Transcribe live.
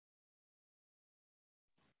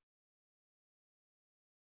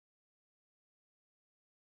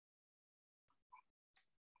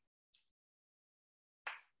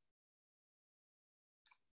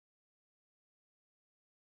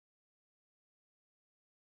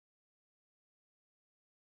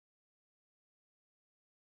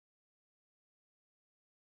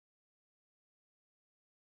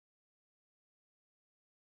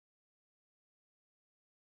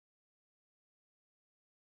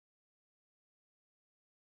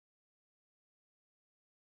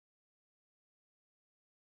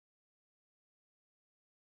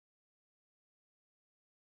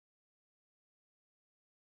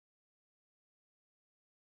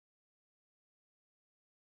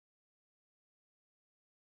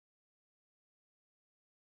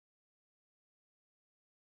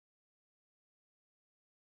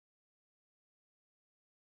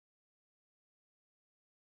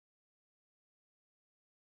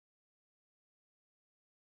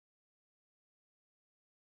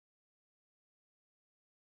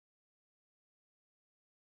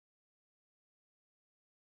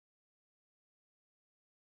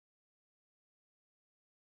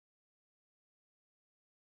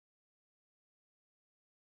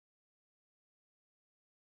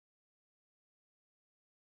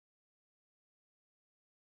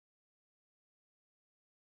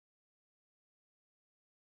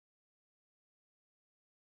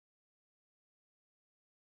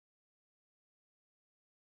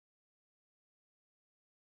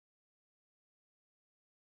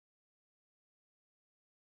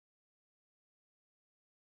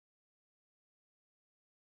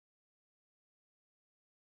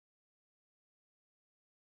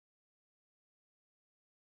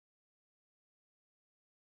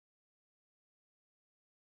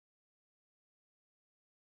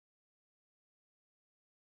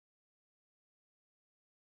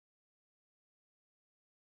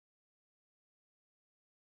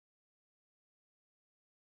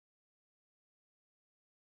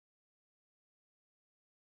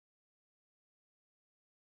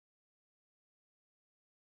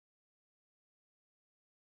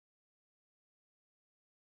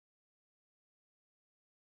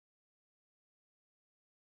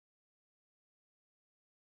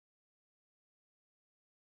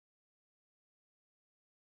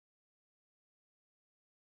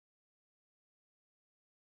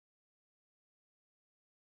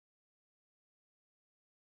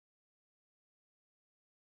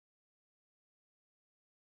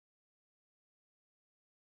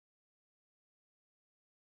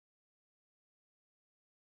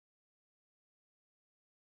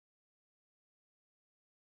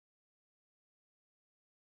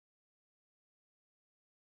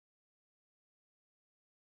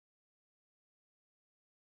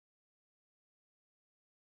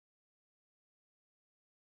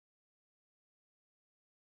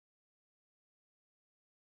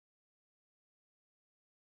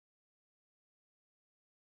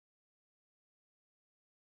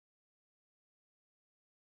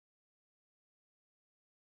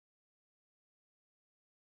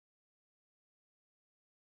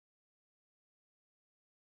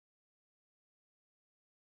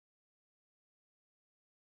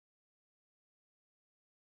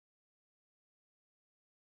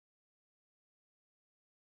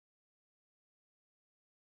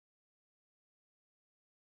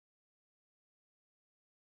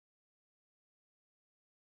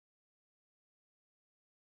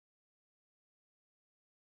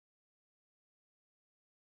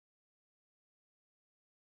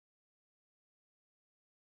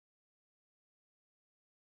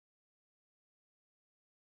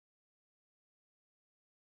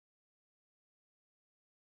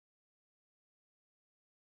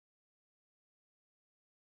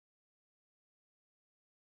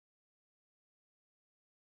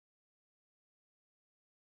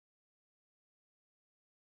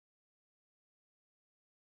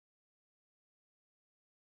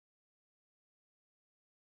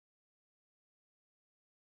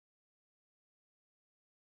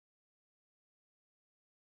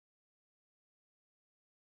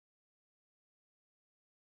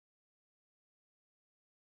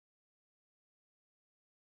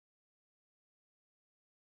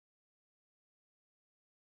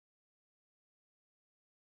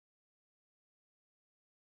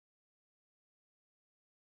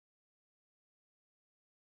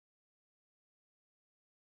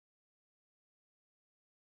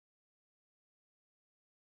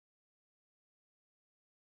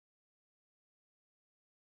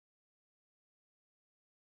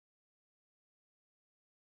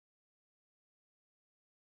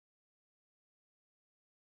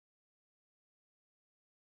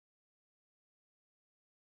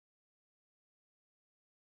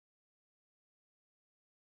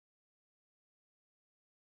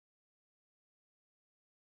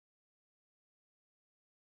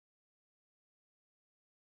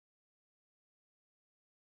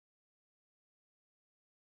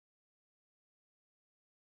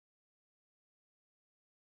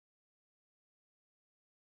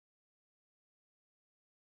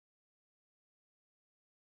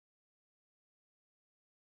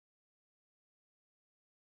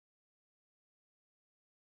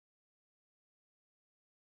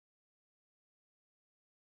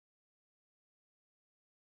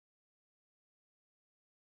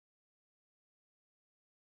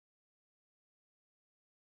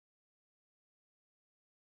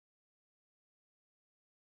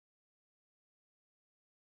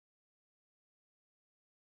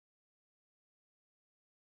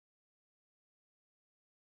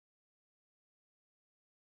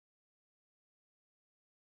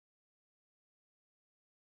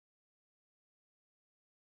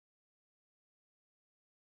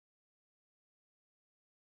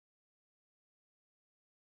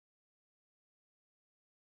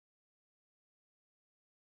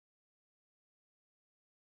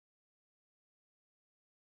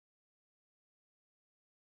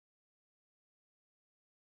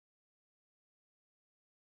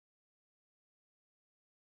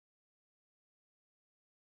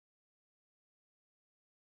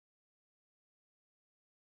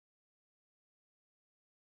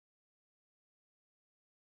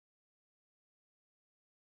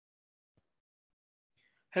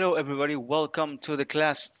Hello, everybody. Welcome to the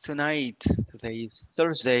class tonight. Today is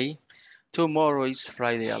Thursday. Tomorrow is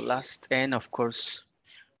Friday at last. And of course,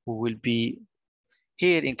 we will be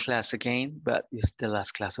here in class again, but it's the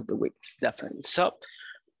last class of the week, definitely. So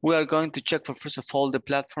we are going to check for, first of all, the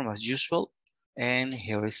platform as usual. And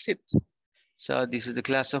here is it. So this is the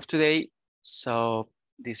class of today. So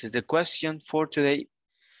this is the question for today.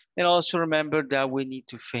 And also remember that we need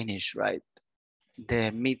to finish, right?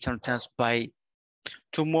 The midterm test by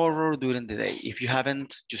tomorrow during the day. If you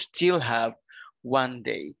haven't, you still have one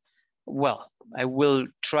day. Well, I will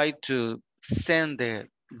try to send the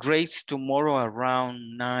grades tomorrow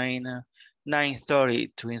around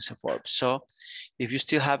 9:30 to INSAFORP. So if you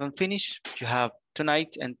still haven't finished, you have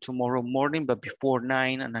tonight and tomorrow morning, but before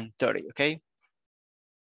 9 and 9:30, okay?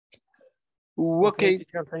 Okay,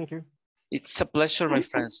 teacher, thank you. it's a pleasure, my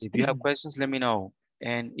friends. If you have questions, let me know,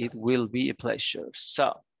 and it will be a pleasure.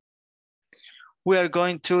 So we are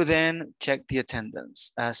going to then check the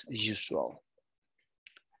attendance as usual.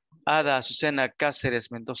 Ada Azucena Cáceres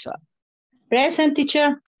Mendoza. Present,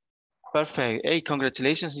 teacher. Perfect. Hey,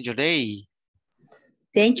 congratulations on your day.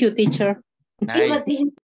 Thank you, teacher. Nice.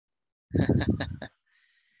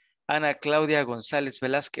 Ana Claudia González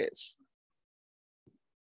Velázquez.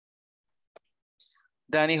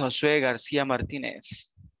 Dani Josué García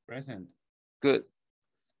Martínez. Present. Good.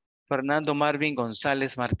 Fernando Marvin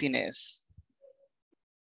González Martínez.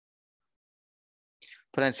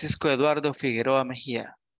 Francisco Eduardo Figueroa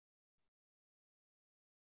Mejía.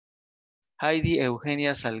 Heidi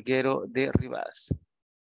Eugenia Salguero de Rivas.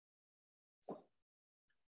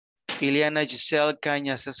 Ileana Giselle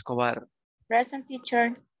Cañas Escobar. Present,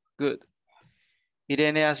 teacher. Good.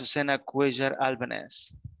 Irene Azucena Cuellar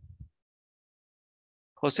Álvarez.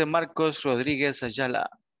 José Marcos Rodríguez Ayala.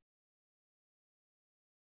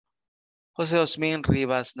 José Osmin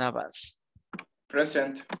Rivas Navas.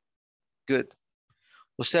 Present. Good.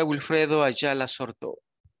 José Wilfredo Ayala Sorto.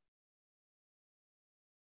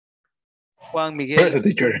 Juan Miguel. Present,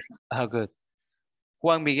 teacher. Good.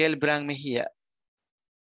 Juan Miguel Bran Mejía.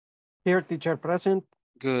 Here, teacher, present.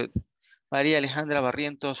 Good. María Alejandra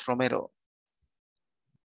Barrientos Romero.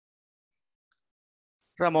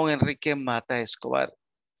 Ramón Enrique Mata Escobar.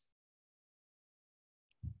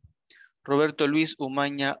 Roberto Luis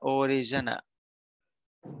Umaña Orellana.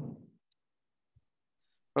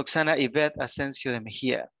 Roxana Ivette Asensio de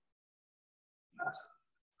Mejía.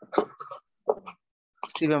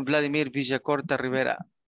 Steven Vladimir Villacorta Rivera.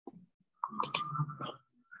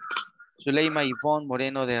 Zuleima Ivonne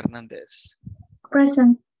Moreno de Hernández.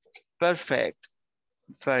 Present. Perfect.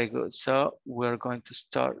 Very good. So we're going to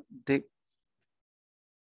start the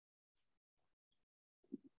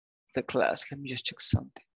class. Let me just check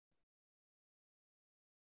something.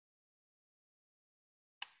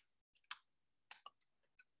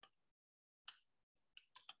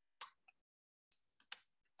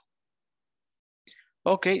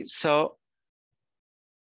 Okay, so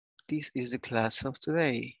this is the class of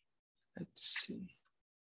today. Let's see.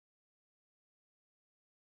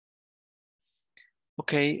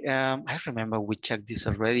 Okay, I remember we checked this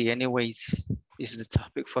already. Anyways, this is the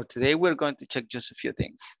topic for today. We're going to check just a few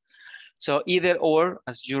things. So either or,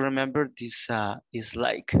 as you remember, this is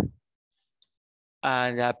like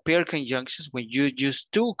pair conjunctions when you use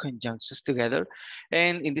two conjunctions together.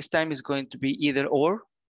 And in this time it's going to be either or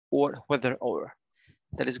whether or.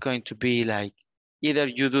 That is going to be like either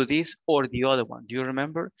you do this or the other one. Do you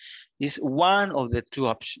remember? It's one of the two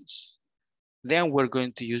options. Then we're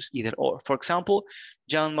going to use either or. For example,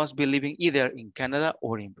 John must be living either in Canada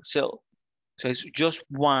or in Brazil. So it's just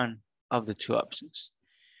one of the two options.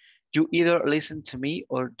 You either listen to me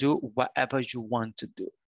or do whatever you want to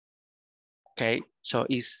do. Okay, so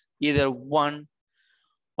it's either one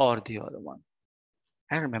or the other one.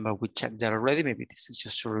 I remember we checked that already. Maybe this is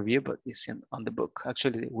just a review, but it's on the book.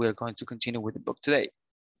 Actually, we're going to continue with the book today.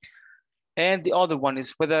 And the other one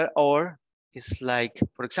is whether or is like,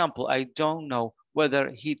 for example, I don't know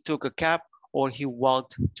whether he took a cab or he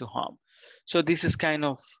walked to home. So this is kind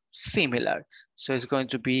of similar. So it's going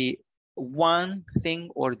to be one thing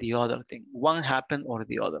or the other thing. One happened or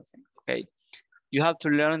the other thing, okay? You have to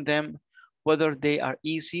learn them whether they are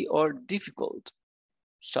easy or difficult.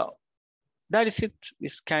 So that is it.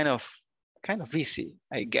 It's kind of easy,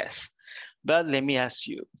 I guess. But let me ask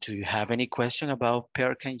you, do you have any question about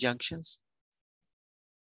pair conjunctions?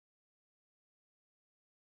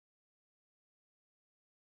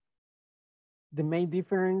 The main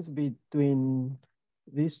difference between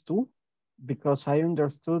these two, because I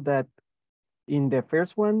understood that in the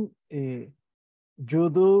first one, you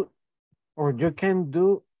do or you can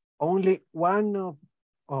do only one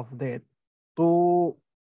of the two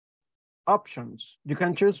options. You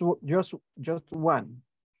can choose just one,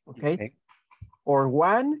 okay? Okay. Or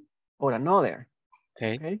one or another,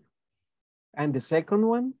 Okay. okay? And the second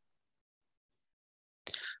one?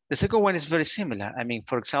 The second one is very similar. I mean,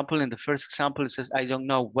 for example, in the first example, it says, I don't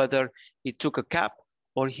know whether he took a cab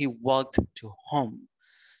or he walked to home.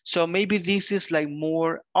 So maybe this is like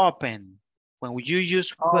more open. When you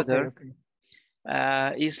use whether, Okay.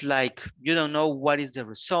 it's like, you don't know what is the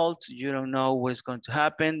result. You don't know what is going to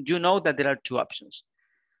happen. You know that there are two options,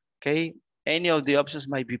 okay? Any of the options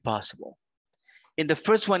might be possible. In the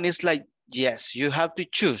first one, it's like, yes, you have to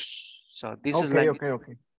choose. So this is like,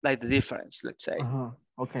 like the difference, let's say.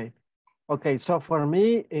 Okay. Okay, so for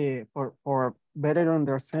me, for better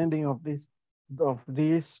understanding of this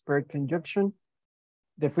per conjunction,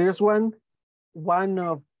 the first one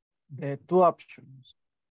of the two options.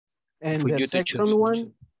 And For the you to second choose.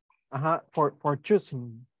 one, for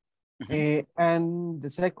choosing. And the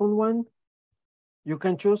second one, you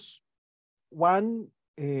can choose one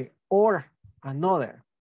or another.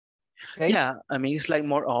 Okay? Yeah, I mean, it's like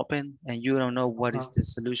more open and you don't know what is the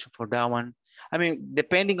solution for that one. I mean,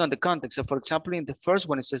 depending on the context. So for example, in the first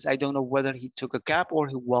one, it says, I don't know whether he took a cab or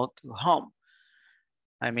he walked home.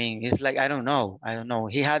 I mean, it's like, I don't know. I don't know.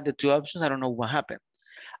 He had the two options. I don't know what happened.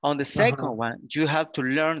 On the second one, you have to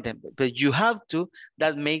learn them, but you have to,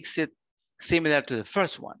 that makes it similar to the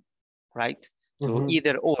first one, right? To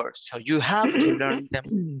either or. So you have to learn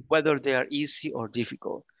them, whether they are easy or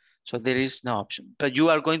difficult. So there is no option, but you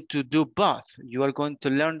are going to do both. You are going to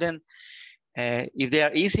learn them if they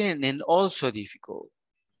are easy and then also difficult,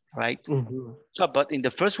 right? So, but in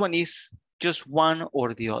the first one is just one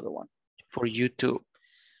or the other one for you to,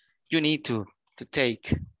 you need to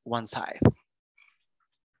take one side.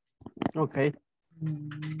 Okay.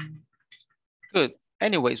 Good.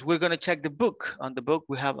 Anyways, we're going to check the book. On the book,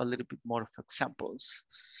 we have a little bit more of examples.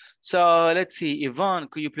 So let's see, Yvonne,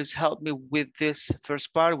 could you please help me with this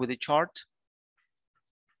first part with the chart?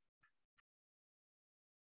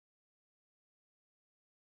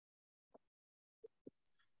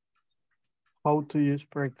 How to use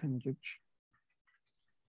per conjunction.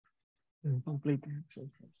 Complete.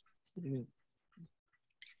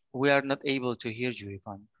 We are not able to hear you,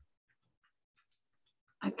 Yvonne.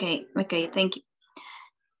 Okay, thank you.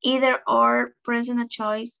 Either or present a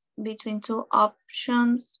choice between two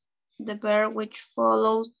options. The verb which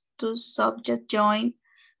follows two subject joined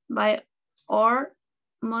by or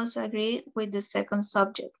must agree with the second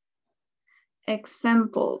subject.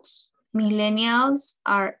 Examples. Millennials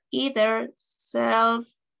are either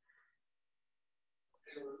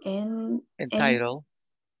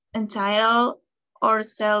entitled or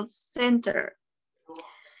self-centered.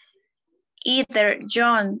 Either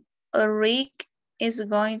John or Rick is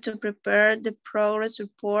going to prepare the progress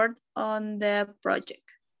report on the project.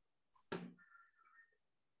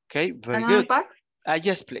 Okay, very Another good. part?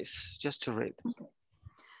 Yes, please, just to read. Okay.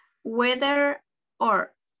 Whether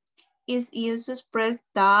or is used to express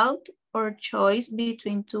doubt or choice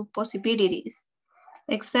between two possibilities.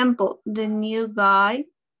 Example, the new guy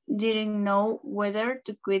didn't know whether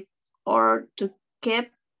to quit or to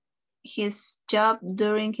keep his job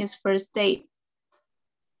during his first day.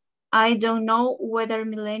 I don't know whether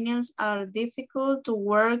millennials are difficult to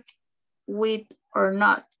work with or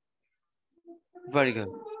not. Very good.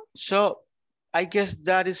 So I guess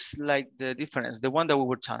that is like the difference, the one that we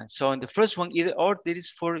were telling. So in the first one, either or, this is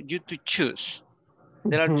for you to choose.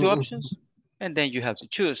 There are two options and then you have to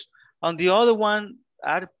choose. On the other one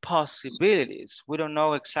are possibilities. We don't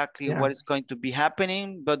know exactly what is going to be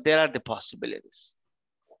happening, but there are the possibilities.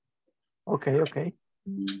 Okay.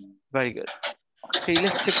 Very good. Okay,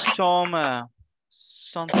 let's check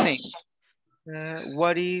something.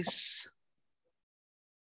 What is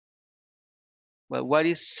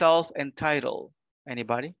self-entitled?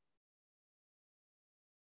 Anybody?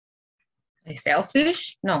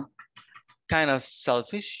 Selfish? No. Kind of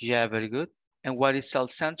selfish. Yeah, very good. And what is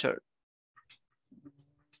self-centered?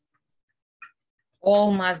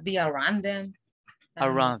 All must be around them.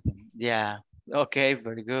 Around them. Yeah. Okay,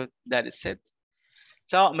 very good. That is it.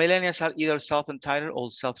 So millennials are either self-entitled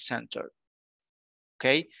or self-centered.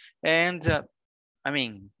 Okay. And I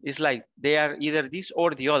mean, it's like they are either this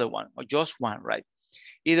or the other one, or just one, right?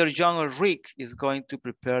 Either John or Rick is going to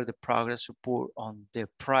prepare the progress report on the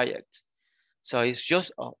project. So it's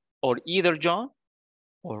just, or either John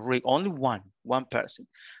or Rick, only one person.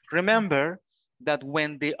 Remember that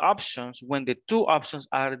when the two options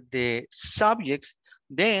are the subjects,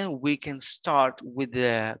 then we can start with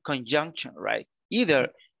the conjunction, right? Either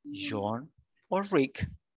John or Rick.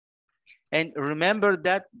 And remember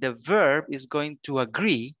that the verb is going to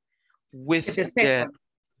agree with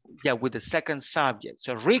yeah, with the second subject.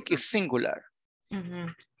 So Rick is singular.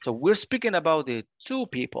 Mhm. So we're speaking about the two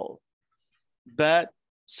people, but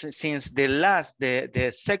since the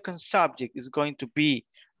second subject is going to be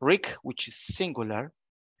Rick, which is singular,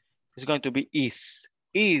 it's going to be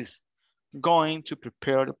is going to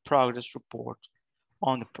prepare the progress report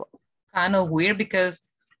on the problem. Kind of weird because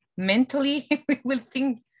mentally we will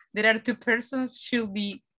think there are two persons should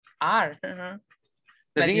be are. The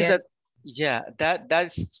But thing yeah. is that, yeah,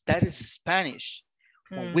 that is Spanish.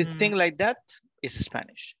 When we think like that, it's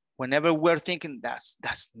Spanish. Whenever we're thinking that's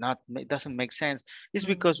not, it doesn't make sense, it's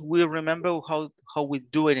because we remember how we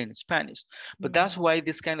do it in Spanish. But that's why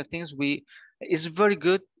this kind of things it's very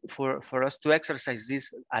good for us to exercise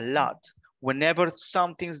this a lot. Whenever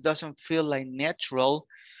some things doesn't feel like natural,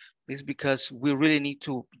 it's because we really need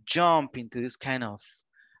to jump into this kind of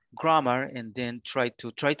grammar and then try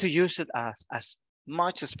to use it as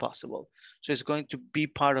much as possible. So it's going to be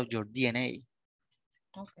part of your DNA.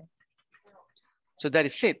 Okay. So that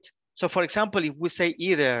is it. So for example, if we say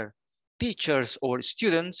either teachers or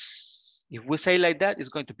students, if we say like that, it's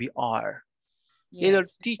going to be are. Yes, Either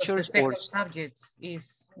because teachers the or second subject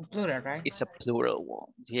is plural, right? it's a plural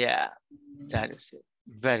one. Yeah, that is it.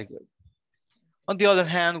 Very good. On the other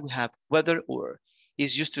hand, we have whether or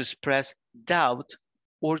is used to express doubt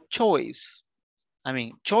or choice. I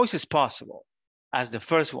mean, choice is possible as the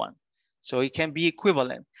first one. So it can be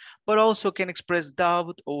equivalent, but also can express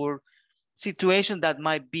doubt or situation that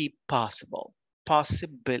might be possible,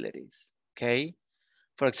 possibilities, okay?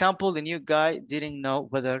 For example, the new guy didn't know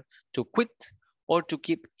whether to quit or to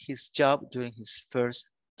keep his job during his first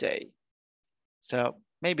day. So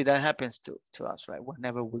maybe that happens to us, right?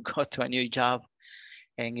 Whenever we go to a new job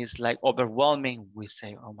and it's like overwhelming, we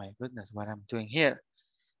say, oh my goodness, what I'm doing here.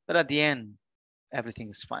 But at the end, everything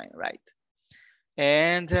is fine, right?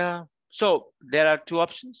 And so there are two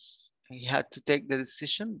options. He had to take the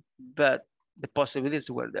decision, but the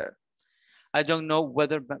possibilities were there. I don't know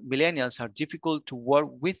whether millennials are difficult to work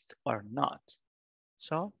with or not.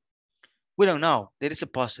 So we don't know. There is a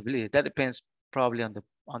possibility. That depends probably on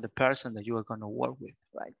the person that you are going to work with,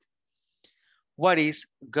 right? What is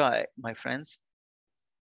guy, my friends?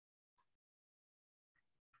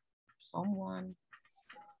 Someone,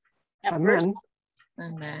 A man.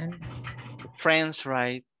 and then Friends,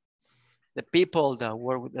 right? The people that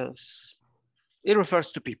work with us. It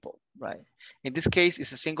refers to people, right? In this case,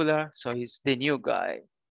 it's a singular, so it's the new guy,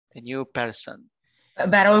 the new person.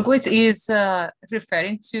 but always is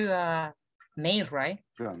referring to male, right?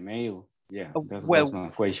 To a male. Yeah, that's Well, my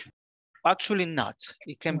question. actually not.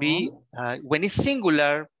 It can No. be, when it's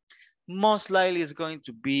singular, most likely it's going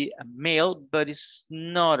to be a male, but it's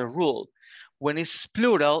not a rule. When it's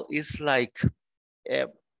plural, it's like,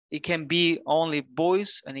 it can be only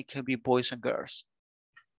boys and it can be boys and girls.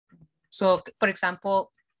 So, for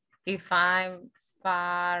example, if I'm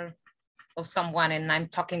far of someone and I'm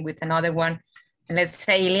talking with another one, and let's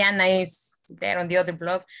say Ileana is there on the other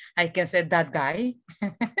block, I can say that guy.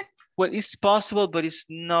 Well, it's possible, but it's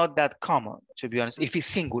not that common, to be honest, if it's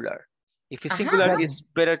singular. If it's singular, That- it's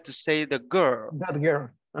better to say the girl. That girl.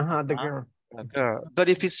 The girl. The girl. But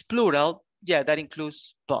if it's plural, yeah, that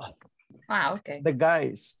includes both. Wow, okay. The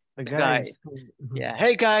guys. The The guys. Yeah,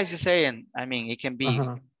 hey guys, you're saying, I mean, it can be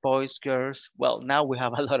boys, girls. Well, now we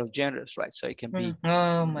have a lot of genders, right? So it can be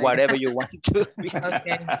Oh my whatever God. you want to be.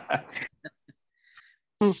 Okay.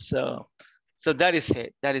 So that is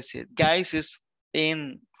it. That is it. Guys is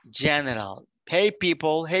in general. Hey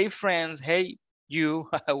people, hey friends, hey you,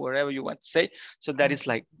 wherever you want to say. So that is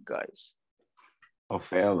like guys. Oh,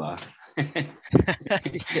 fella.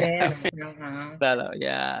 Yeah. Uh-huh. Fellow,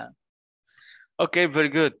 yeah. Okay, very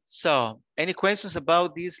good. So any questions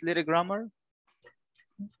about this little grammar?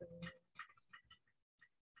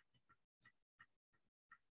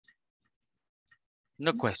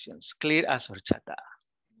 No questions. Clear as horchata.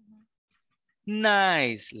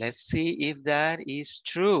 Nice. Let's see if that is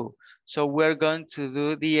true. So we're going to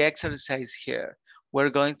do the exercise here. We're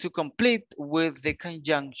going to complete with the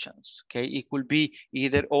conjunctions. Okay, it will be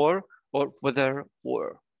either or whether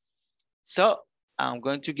or. So I'm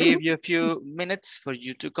going to give you a few minutes for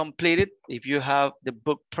you to complete it. If you have the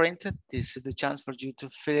book printed, this is the chance for you to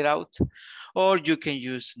fill it out, or you can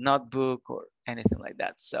use notebook or anything like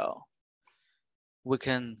that. So we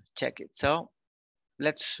can check it. So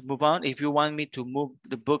let's move on. If you want me to move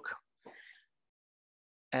the book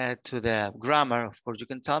to the grammar, of course, you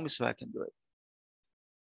can tell me so I can do it.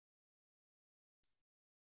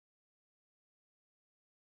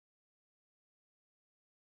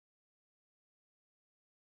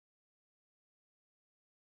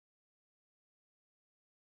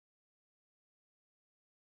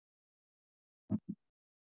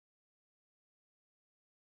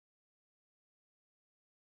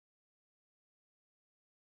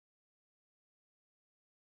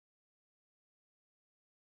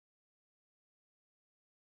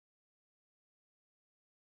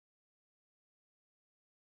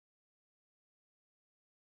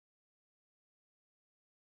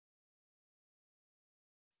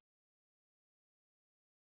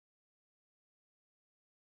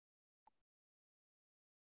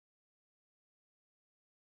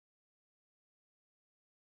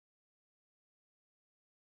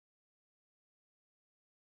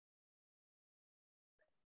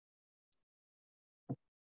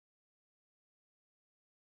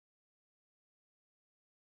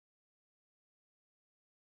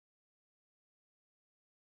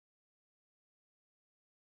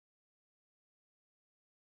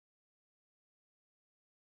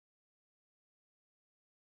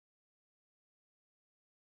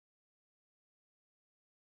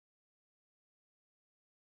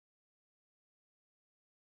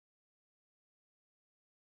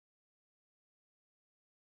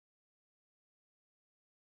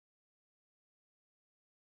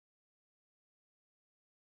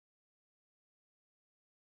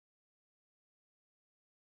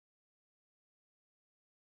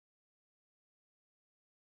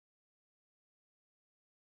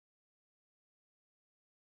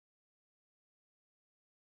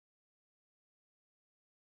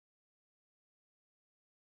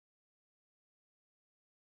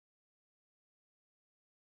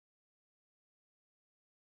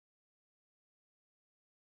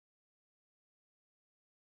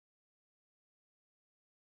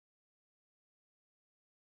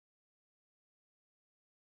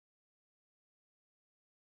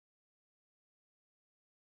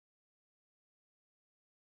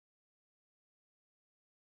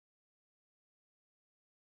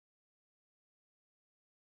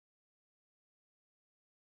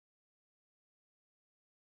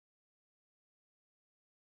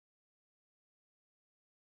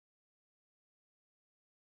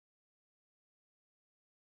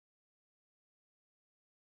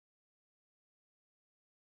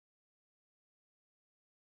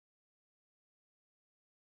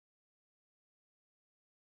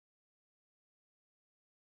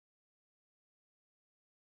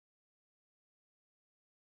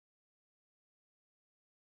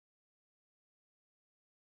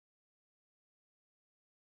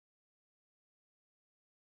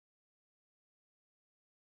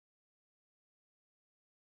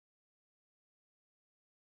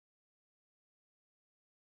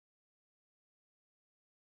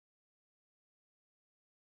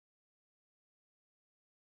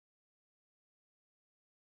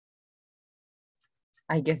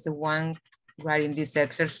 I guess the one writing this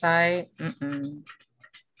exercise,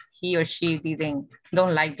 he or she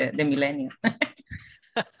don't like the millennial.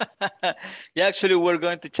 Yeah, actually, we're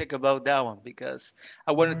going to check about that one because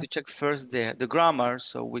I wanted to check first the grammar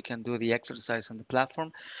so we can do the exercise on the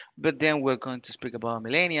platform. But then we're going to speak about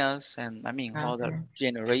millennials and I mean other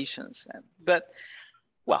generations. But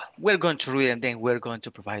well, we're going to read and then we're going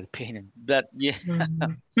to provide opinion. But yeah,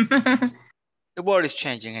 the world is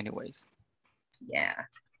changing anyways. Yeah.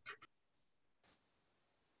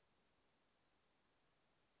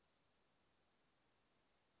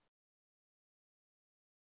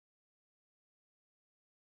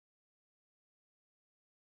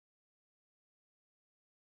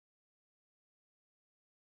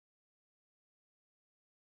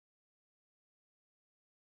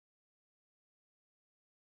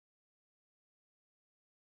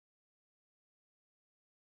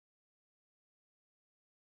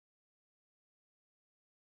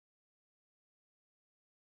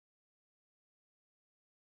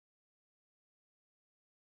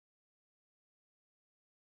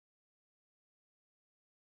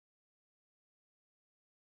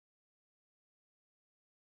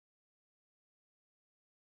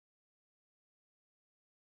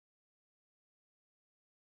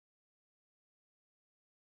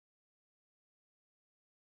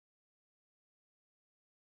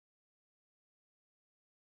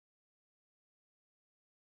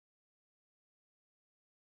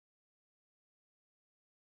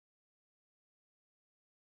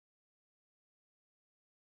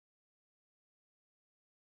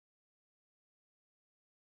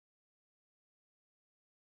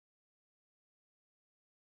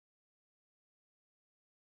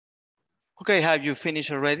 Okay, have you finished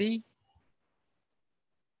already?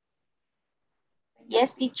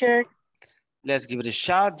 Yes, teacher. Let's give it a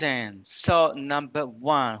shot then. So number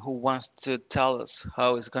one, who wants to tell us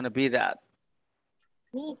how it's going to be that?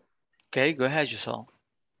 Me. Okay, go ahead, Giselle.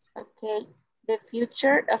 Okay. The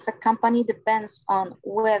future of a company depends on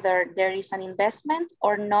whether there is an investment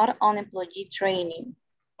or not on employee training.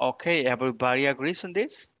 Okay, everybody agrees on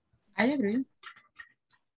this? I agree.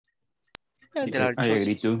 Yeah, there are I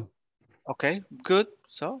agree too. Okay, good.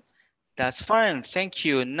 So that's fine. Thank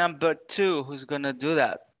you. Number two, who's going to do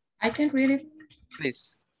that? I can read it.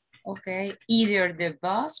 Please. Okay, either the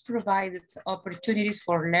bus provides opportunities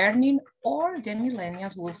for learning or the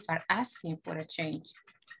millennials will start asking for a change.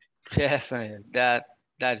 Definitely.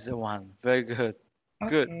 That's the one. Very good.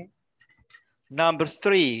 Good. Okay. Number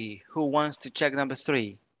three, who wants to check number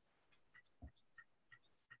three?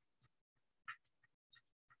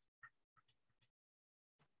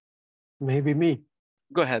 Maybe me.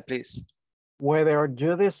 Go ahead, please. Whether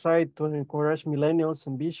you decide to encourage millennials'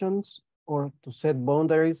 ambitions or to set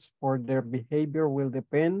boundaries for their behavior will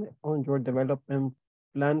depend on your development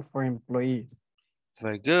plan for employees.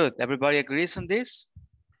 Very good. Everybody agrees on this?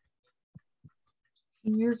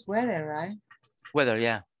 You use whether, right? Whether,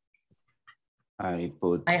 yeah. I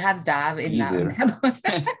have that in either.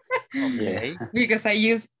 that. Okay. Because I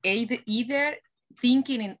use either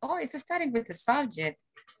thinking in, oh, it's starting with the subject,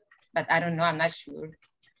 but I don't know, I'm not sure.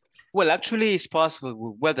 Well, actually, it's possible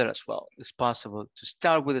with weather as well. It's possible to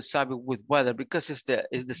start with the subject with weather because it's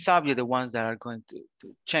the subject the ones that are going to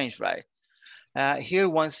change, right? Here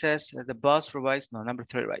one says the bus provides, no, number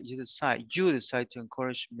three, right? You decide to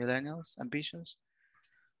encourage millennials' ambitions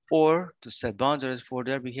or to set boundaries for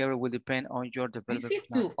their behavior will depend on your I development see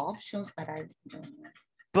plan. two options, but I don't know.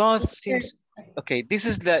 Both seems, okay, this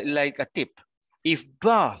is like a tip. If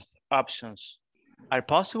both options are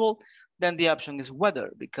possible, then the option is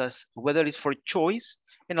whether, because whether is for choice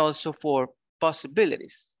and also for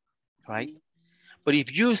possibilities, right? But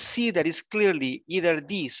if you see that it's clearly either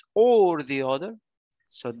this or the other,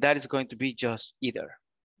 so that is going to be just either.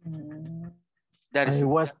 That is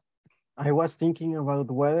I was thinking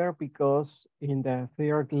about whether because in the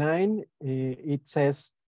third line, it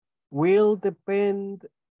says, will depend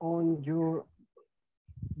on your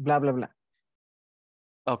blah, blah, blah.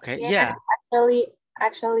 Okay, yeah.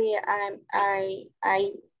 Actually,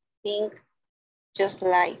 I think just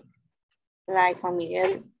like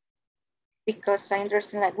Miguel, because I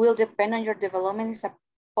understand that will depend on your development is a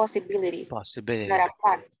possibility. Possibility. Not a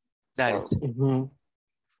fact. That so. is,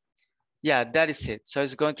 yeah, that is it. So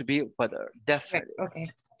it's going to be whether, definitely.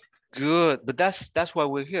 Okay. Good, but that's why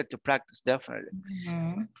we're here to practice, definitely.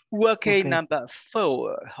 Okay, number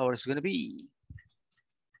four, how is it going to be?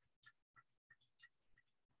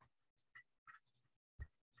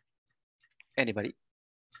 Anybody?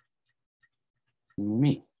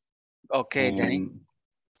 Me. Okay, Danny.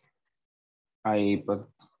 I put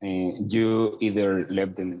you either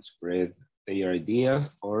let them spread their ideas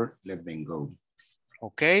or let them go.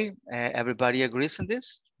 Okay, everybody agrees on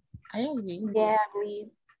this? I agree. Yeah, agree.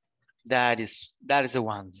 That is the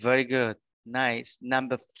one. Very good. Nice.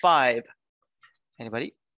 Number 5.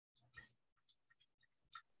 Anybody?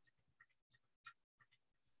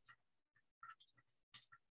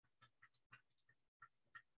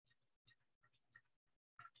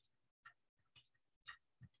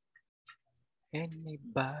 Anybody?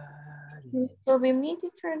 So be me,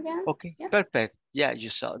 teacher, again? Okay, Yeah. perfect. Yeah, you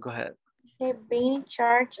saw. Go ahead. Okay, being in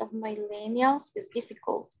charge of millennials is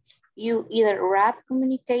difficult. You either wrap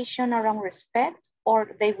communication around respect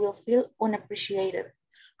or they will feel unappreciated.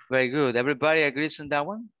 Very good. Everybody agrees on that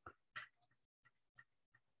one?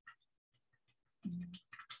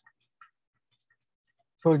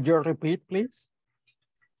 Could you repeat, please?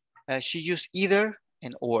 She used either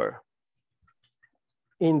and or.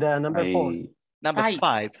 In the number 4. Number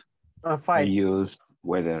 5. I 5. use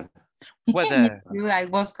whether. Whether. I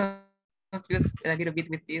was confused a little bit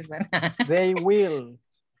with this one. They will.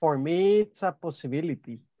 For me, it's a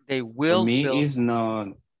possibility. They will For me, feel.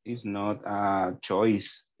 it's not a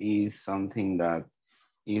choice. It's something that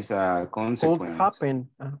is a Could consequence. happen.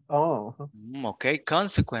 Oh. Okay,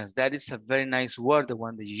 consequence. That is a very nice word, the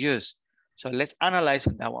one that you use. So let's analyze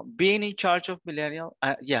on that one. Being in charge of millennial,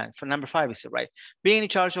 yeah, for number 5 is it right? Being in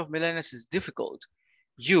charge of millennials is difficult.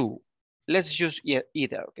 Let's use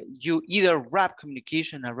either, okay? You either wrap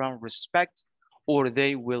communication around respect or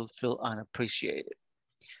they will feel unappreciated.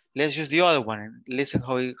 Let's use the other one and listen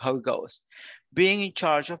how it goes. Being in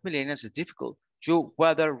charge of millennials is difficult. You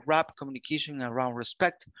whether wrap communication around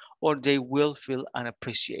respect or they will feel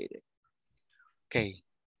unappreciated. Okay.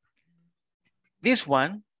 This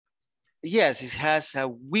one, yes, it has a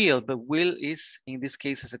will, but will is in this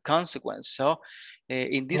case as a consequence. So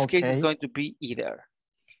in this case, it's going to be either.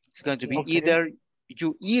 It's going to be either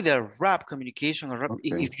you either wrap communication or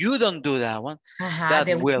if you don't do that one, that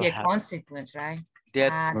there will be a happen. Consequence, right?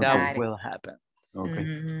 That will happen.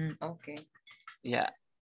 Okay. Okay. Yeah.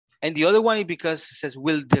 And the other one is because it says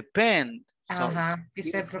will depend. So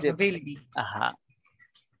it's a probability.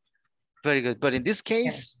 Very good. But in this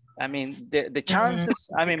case, I mean, the chances,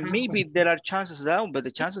 I mean, maybe there are chances down, but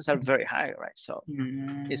the chances are very high, right? So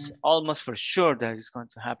it's almost for sure that it's going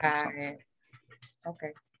to happen.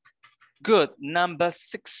 Okay. Good. Number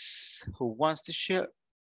 6. Who wants to share?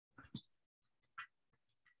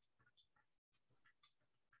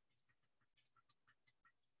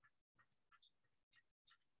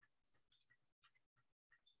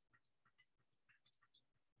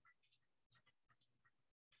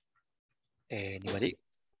 Anybody?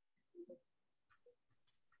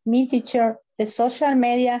 Me, teacher, the social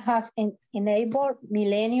media has enabled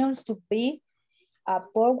millennials to be a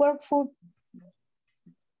powerful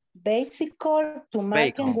vehicle to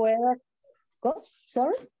market whether,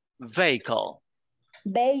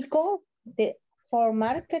 Vehicle for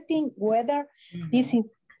marketing, whether this is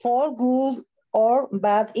for good or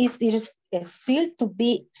bad, it is still to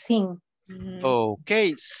be seen.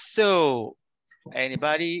 Okay, so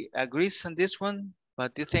anybody agrees on this one?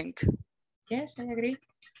 What do you think? Yes, I agree.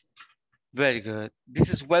 Very good. This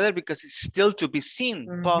is whether because it's still to be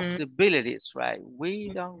seen. Possibilities, right? We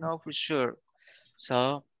don't know for sure.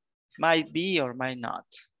 So might be or might not.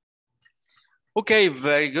 Okay,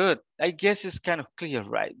 very good. I guess it's kind of clear,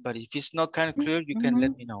 right? But if it's not kind of clear, you can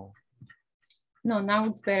let me know. No, now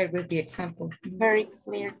it's better with the example. Very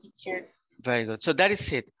clear, teacher. Very good. So that is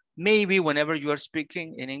it. Maybe whenever you are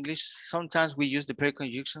speaking in English, sometimes we use the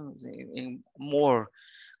preconjunctions in more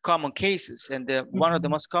common cases. And one of the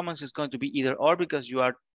most common is going to be either or because you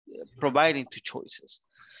are providing 2 choices.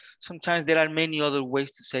 Sometimes there are many other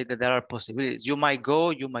ways to say that there are possibilities. You might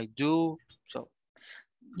go, you might do. So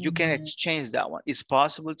you can exchange that one. It's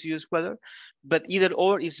possible to use whether, but either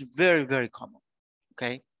or is very, very common.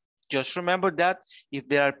 Okay. Just remember that if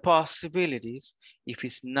there are possibilities, if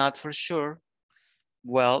it's not for sure,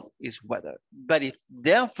 well, it's whether. But if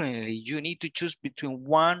definitely you need to choose between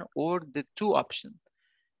one or the 2 options,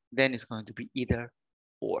 then it's going to be either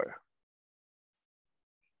or.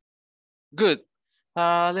 Good.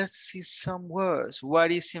 Let's see some words.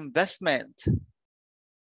 What is investment?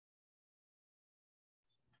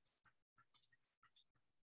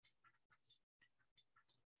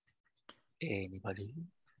 Anybody?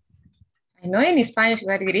 I know in Spanish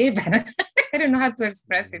what it is, but I don't know how to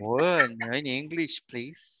express it. Well, in English,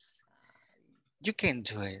 please. You can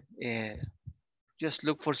do it. Yeah. Just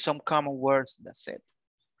look for some common words. That's it.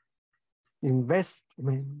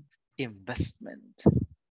 Investment. Investment.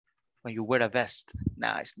 When you wear a vest.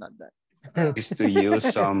 Nah, it's not that. Is to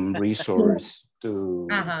use some resource to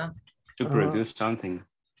produce something.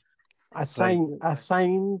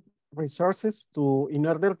 assign resources in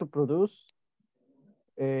order to produce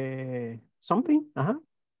something.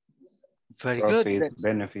 Very good. Profit,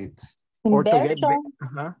 benefits. Or to get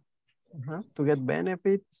Inversion. to get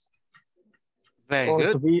benefits. Very or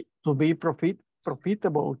good. to be profitable.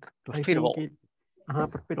 Profitable. I think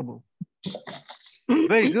profitable.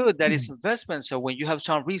 Very good. That is investment. So when you have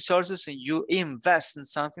some resources and you invest in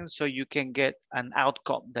something so you can get an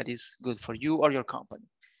outcome that is good for you or your company.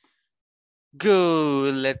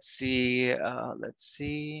 Good. Let's see.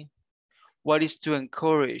 What is to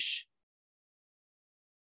encourage?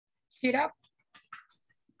 Cheer up.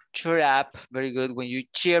 Cheer up. Very good. When you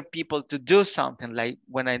cheer people to do something, like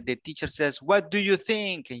when the teacher says, what do you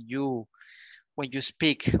think? And when you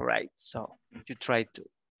speak, right? So you try to.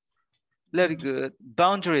 Very good.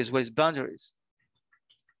 Boundaries. What is boundaries?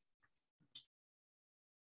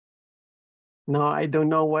 No, I don't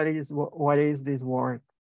know what is this word.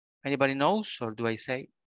 Anybody knows, or do I say?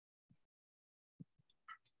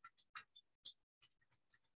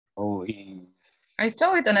 Oh, I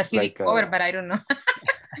saw it on a CD like cover, but I don't know.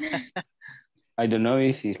 I don't know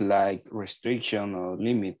if it's like restriction or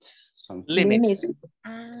limits. Something. Limits.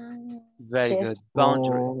 Very Yes. good.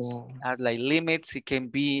 Boundaries Oh. are like limits. It can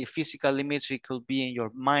be physical limits. It could be in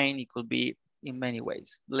your mind. It could be in many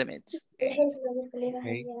ways. Limits.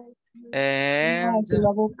 Okay. And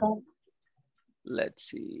let's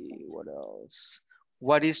see what else.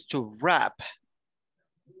 What is to wrap?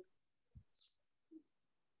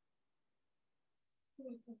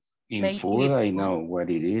 In Make food, it I know what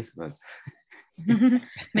it is, but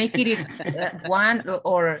make it one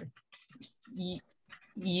or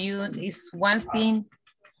you is one thing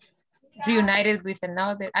reunited with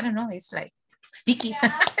another. I don't know. It's like sticky.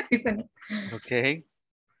 Okay.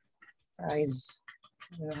 I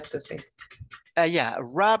don't know how to say. Yeah,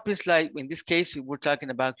 wrap is like, in this case, we're talking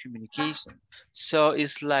about communication. So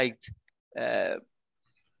it's like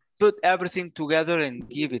put everything together and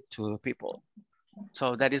give it to people.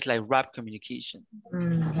 So that is like wrap communication.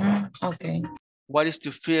 Okay. What is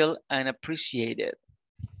to feel unappreciated?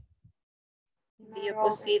 The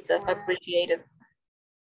opposite of appreciated.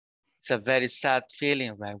 It's a very sad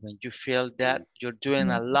feeling, right? When you feel that you're doing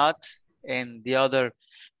a lot and the other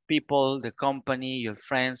people, the company, your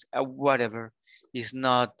friends, whatever, is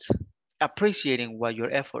not appreciating what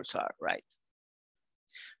your efforts are, right?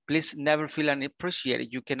 Please never feel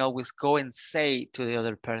unappreciated. You can always go and say to the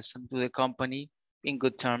other person, to the company, in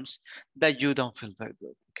good terms, that you don't feel very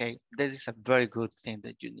good, okay? This is a very good thing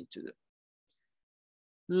that you need to do.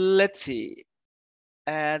 Let's see.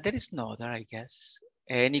 There is no other, I guess.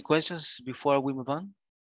 Any questions before we move on?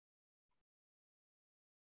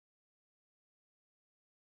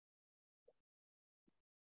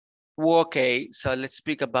 Okay, so let's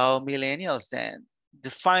speak about millennials then.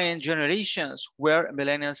 Define generations, where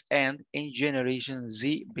millennials end and Generation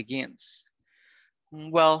Z begins.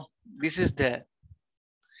 Well, this is the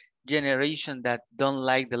generation that don't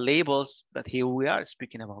like the labels, but here we are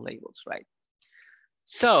speaking about labels, right?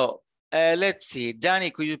 So let's see.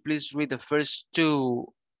 Danny, could you please read the first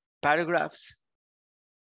two paragraphs?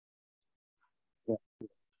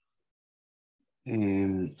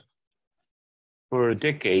 For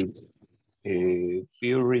decades,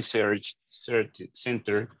 Pew Research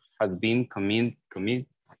Center has been committed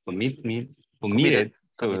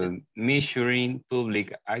to measuring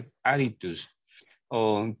public attitudes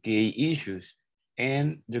on key issues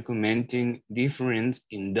and documenting difference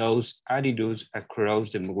in those attitudes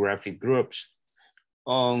across demographic groups.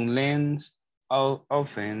 On lens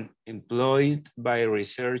often employed by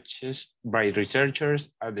researchers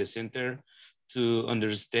at the center to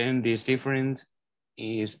understand this difference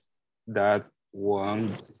is that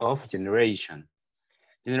one of generation.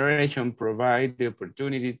 Generation provide the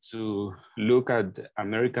opportunity to look at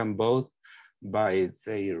American both by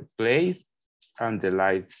their place and the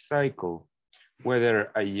life cycle,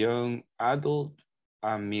 whether a young adult,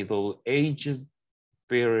 a middle-aged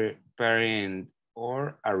parent,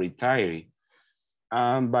 or a retiree,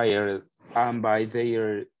 and by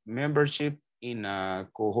their membership in a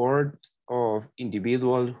cohort of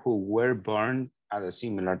individuals who were born at a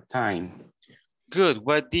similar time. Good.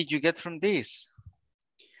 What did you get from this?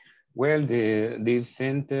 Well, this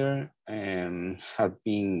center have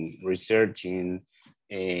been researching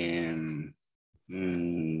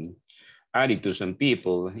attitudes on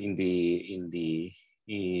people in the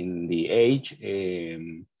age.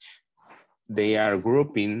 They are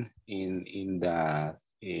grouping in that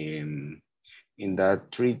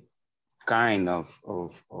three kind of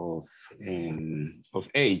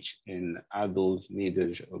age, in adults,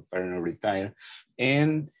 middle, or parent, or retire,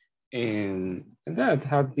 and And that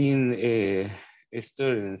have been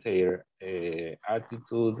studying their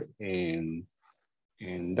attitude and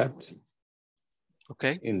that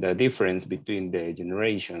Okay. in the difference between the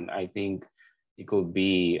generation. I think it could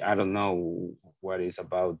be, I don't know what is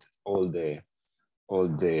about all the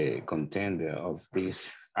content of this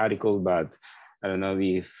article, but I don't know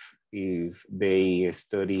if they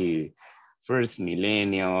study first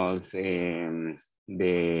millennials and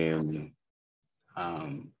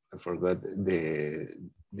I forgot the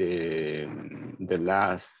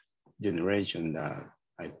last generation that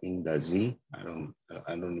I think that Z. I don't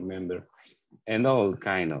remember, and all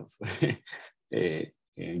kind of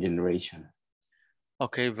generation.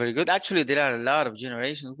 Okay, very good. Actually, there are a lot of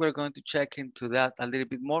generations. We're going to check into that a little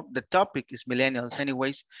bit more. The topic is millennials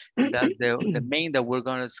anyways. That's the main that we're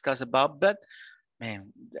going to discuss about. But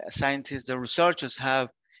man, the scientists, the researchers have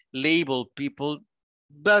labeled people,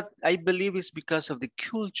 but I believe it's because of the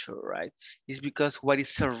culture, right? It's because what is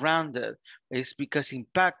surrounded, it's because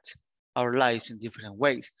impact our lives in different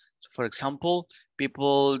ways. So for example,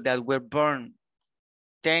 people that were born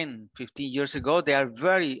 10, 15 years ago, they are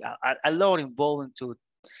very, a lot involved into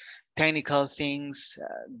technical things.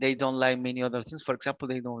 They don't like many other things. For example,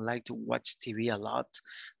 they don't like to watch TV a lot.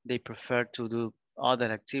 They prefer to do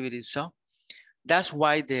other activities. So that's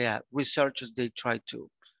why the researchers, they try to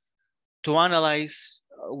analyze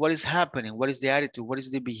what is happening, what is the attitude, what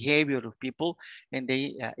is the behavior of people. And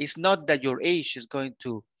they, it's not that your age is going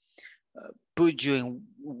to put you in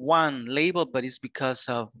one label, but it's because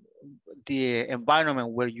of the environment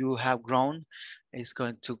where you have grown is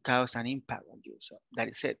going to cause an impact on you. So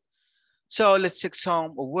that is it. So let's check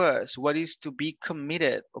some words. What is to be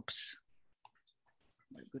committed? Oops.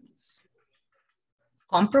 My goodness.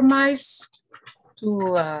 Compromise,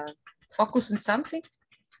 to focus on something.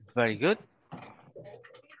 Very good.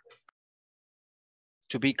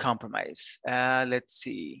 To be compromised. Let's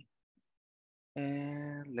see.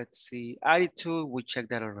 Let's see. Attitude, we checked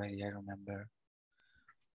that already, I remember.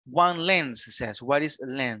 One lens says, what is a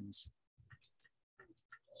lens?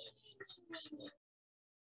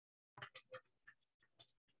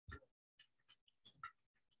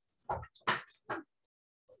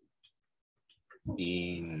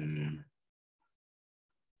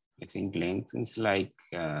 I think length is like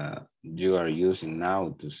you are using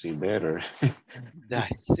now to see better.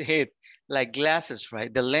 That's it. Like glasses,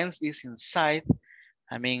 right? The lens is inside.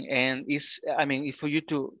 I mean, and is, I mean, for you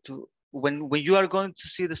to when you are going to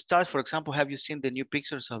see the stars, for example, have you seen the new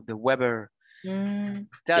pictures of the Weber Yeah,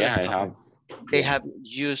 I telescope? have. They Yeah. have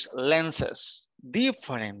used lenses,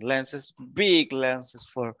 different lenses, big lenses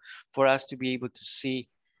for us to be able to see.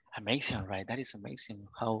 Amazing, right? That is amazing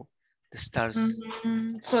how the stars.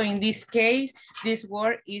 So in this case, this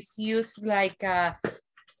word is used like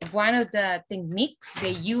one of the techniques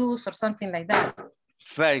they use or something like that.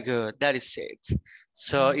 Very good. That is it.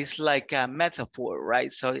 So it's like a metaphor,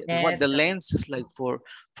 right? So what the lens is like for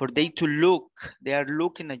they to look, they are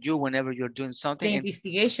looking at you whenever you're doing something. The and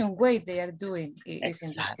investigation way they are doing is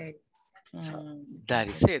in this case. So that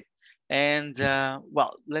is it. And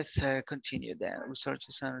well, let's continue then.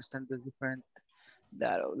 Researchers understand the different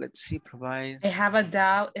data. Let's see, provide. I have a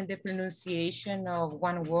doubt in the pronunciation of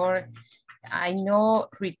one word. I know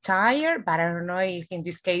retire, but I don't know if in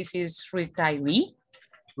this case is retiree.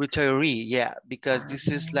 Retiree, yeah, because this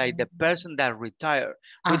is like the person that retired.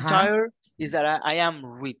 Retire is that I am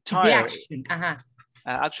retired. It's the action.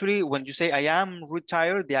 Actually, when you say I am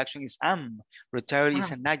retired, the action is am. Retired is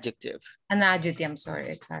an adjective. An adjective, I'm sorry,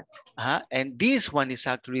 exactly. And this one is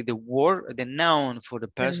actually the word, the noun for the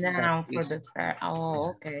person. The noun for the person.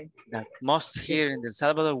 Oh, okay. That most here in El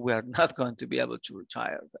Salvador, we are not going to be able to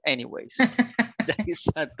retire. But anyways, that is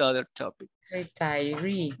another topic.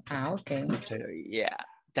 Retiree. Okay. Retiree, yeah,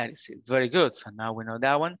 that is it. Very good. So now we know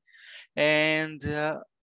that one. And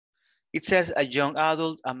it says a young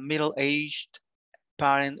adult, a middle-aged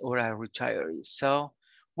parent, or a retiree. So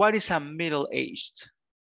what is a middle-aged?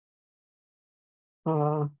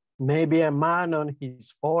 Maybe a man on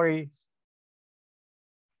his 40s.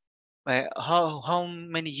 How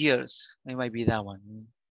many years? It might be that one.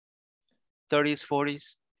 30s,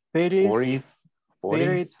 40s? 30s, 40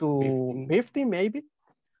 40s, to 50 maybe.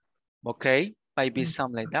 Okay, might be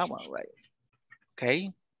something like that one, right?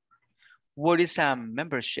 Okay. What is a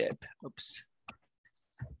membership? Oops.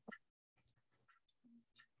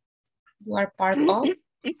 You are part of?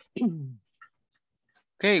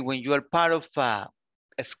 Okay, when you are part of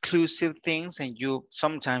exclusive things and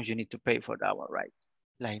sometimes you need to pay for that one, right?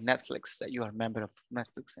 Like Netflix, that you are a member of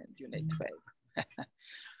Netflix and you need to pay.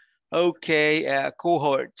 Okay,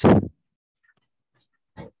 cohort.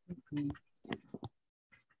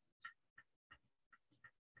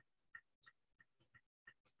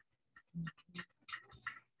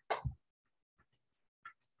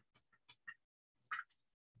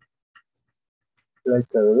 Like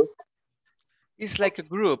a group. It's like a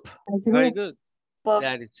group. A Very group good. Of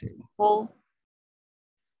That is it. people.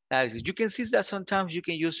 That is it. You can see that sometimes you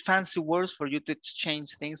can use fancy words for you to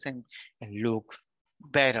exchange things and look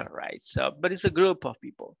better, right? So, but it's a group of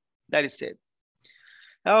people. That is it.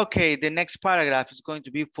 Okay, the next paragraph is going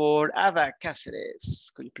to be for Ada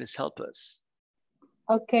Cáceres. Could you please help us?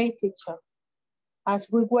 Okay, teacher. As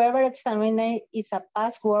we were examining, it's a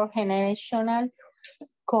password generational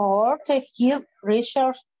cohort give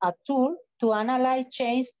research a tool to analyze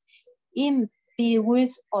change in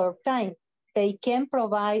periods or time. They can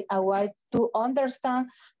provide a way to understand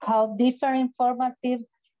how different formative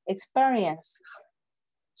experience,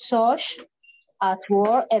 such as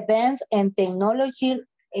world events and technology,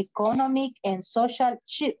 economic and social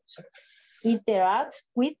shifts, interacts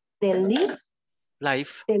with the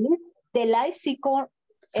Life life cycle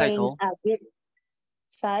cycle. and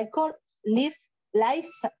life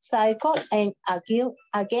cycle and again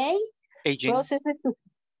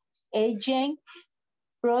Aging.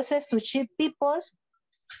 Process to shape people's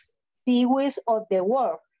views of the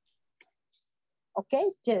world. Okay,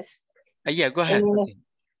 yes. Yeah, go ahead. Okay.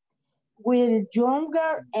 While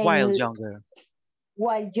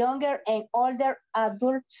younger and older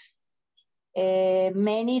adults,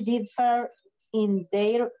 many differ in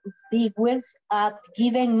their views at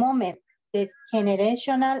given moment. The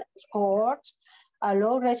generational cohorts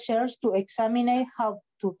allow research to examine how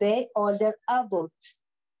today older adults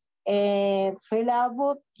feel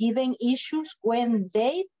about given issues when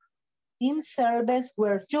they themselves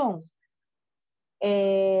were young,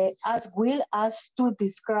 as well as to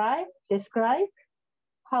describe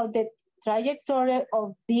how the trajectory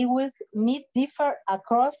of views may differ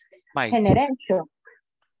across generations.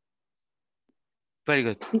 Very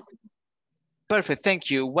good. Perfect,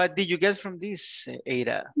 thank you. What did you get from this,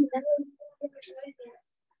 Ada?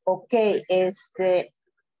 Okay,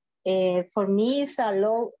 for me, it's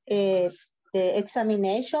allow the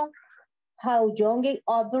examination how young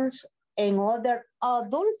adults and other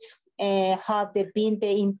adults have been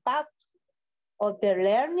the impact of their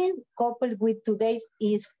learning coupled with today's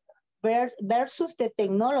is versus the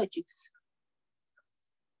technologies.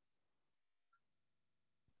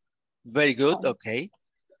 Very good, okay.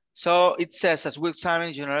 So it says, as we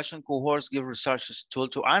examine generation cohorts give researchers a tool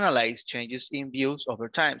to analyze changes in views over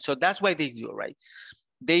time. So that's why they do, right?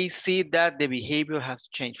 They see that the behavior has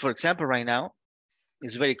changed. For example, right now,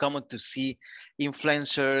 it's very common to see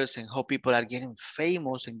influencers and how people are getting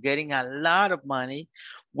famous and getting a lot of money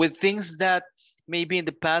with things that maybe in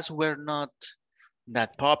the past were not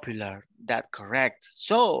that popular, that correct.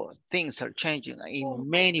 So things are changing in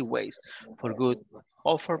many ways, for good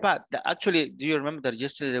or for bad. Actually, do you remember that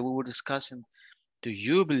yesterday we were discussing, do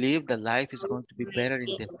you believe that life is going to be better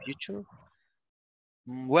in the future?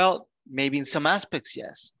 Well, maybe in some aspects,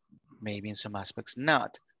 yes. Maybe in some aspects,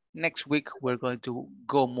 not. Next week, we're going to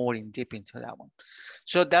go more in deep into that one.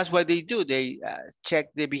 So that's what they do. They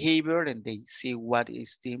check the behavior and they see what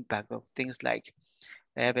is the impact of things like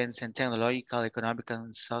events and technological, economic,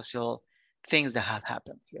 and social things that have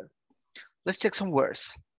happened here. Let's check some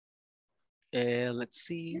words. Let's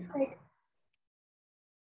see.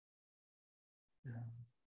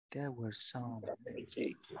 There were some. Let's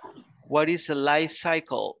see. What is a life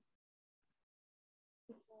cycle?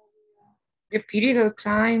 The period of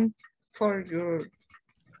time for your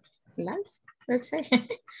life, let's say. I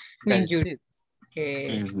mean, your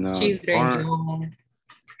children, young.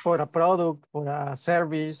 For a product, for a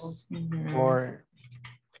service, for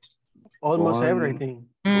almost everything.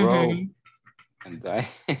 Grow and die.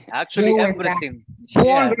 Actually, everything.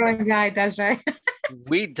 Born, growing, die, that's right.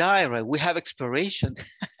 We die, right? We have expiration.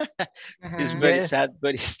 It's very sad,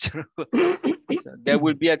 but it's true. So there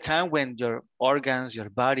will be a time when your organs, your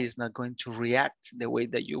body is not going to react the way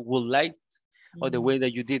that you would like or the way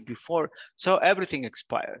that you did before. So everything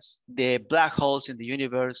expires. The black holes in the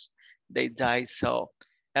universe, they die. So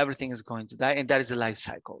everything is going to die. And that is a life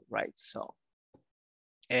cycle, right? So,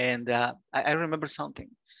 and I remember something.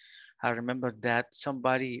 I remember that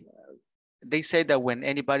somebody, they say that when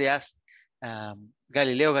anybody asked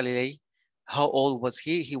Galileo Galilei, how old was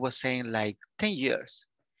he was saying like 10 years.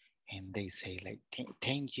 And they say like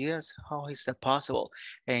 10 years, how is that possible?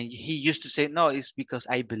 And he used to say, no, it's because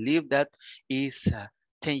I believe that is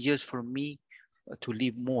 10 years for me to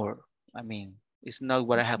live more. I mean, it's not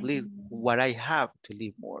what I have lived, what I have to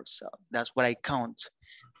live more. So that's what I count.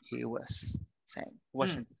 He was saying,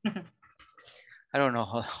 wasn't, I don't know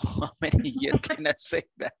how many years can I say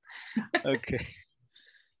that? Okay.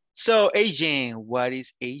 So aging, what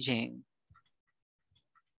is aging?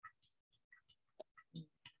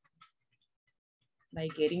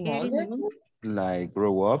 Like getting older? Like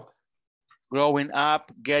grow up. Growing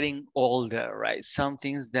up, getting older, right? Some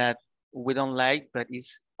things that we don't like, but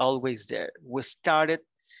it's always there. We started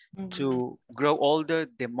to grow older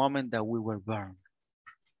the moment that we were born.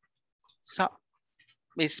 So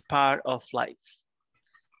it's part of life.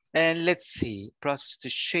 And let's see, process to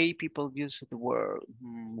shape people's views of the world.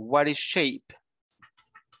 What is shape?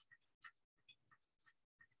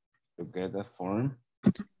 To get a form.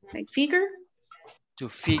 Like figure? To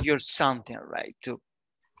figure something, right? To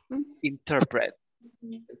interpret,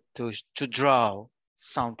 to draw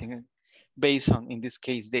something based on, in this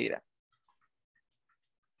case, data.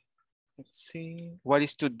 Let's see, what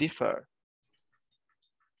is to differ?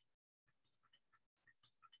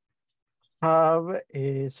 Have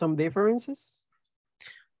some differences.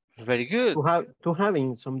 Very good. To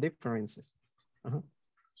having some differences.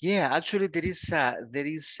 Yeah, actually there is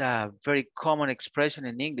a very common expression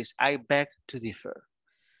in English, I beg to differ.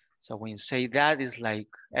 So when you say that, it's like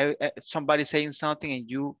somebody saying something and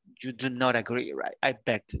you do not agree, right? I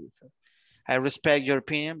beg to differ. I respect your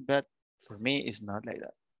opinion, but for me, it's not like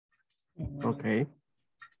that. Okay.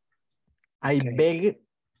 I Okay. beg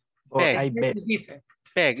or Beg. I bet.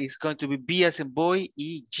 Beg is going to be B as in boy,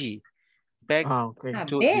 E-G. Beg okay. Ah,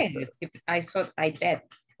 to beg. differ. I thought I bet.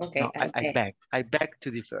 Okay, No, I beg. I beg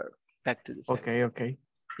to differ. Beg to differ. Okay, okay.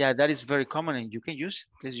 Yeah, that is very common and you can use it.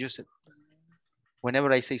 Please use it.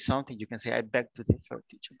 Whenever I say something, you can say, I beg to differ,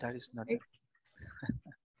 teacher. That is not it.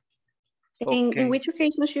 In which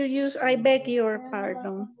occasions you use, I beg your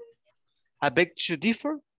pardon? I beg to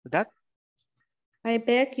differ, that? I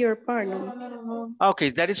beg your pardon.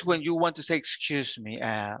 Okay, that is when you want to say, excuse me,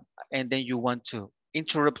 and then you want to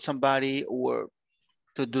interrupt somebody or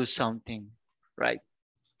to do something, right?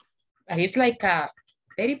 It's like a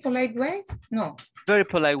very polite way? No. Very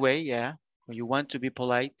polite way, yeah. When you want to be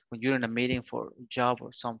polite, when you're in a meeting for a job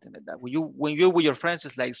or something like that. When you're with your friends,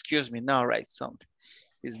 it's like, excuse me, no, right, something.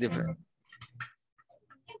 It's different.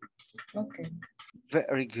 Okay.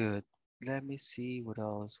 Very good. Let me see what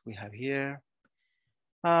else we have here.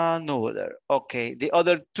 No other. Okay, the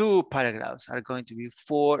other two paragraphs are going to be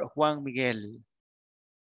for Juan Miguel.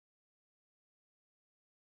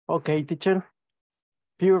 Okay, teacher.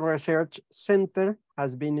 Pew Research Center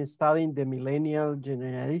has been studying the millennial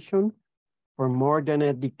generation for more than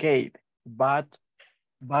a decade, but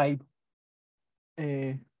by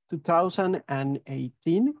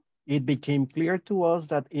 2018, it became clear to us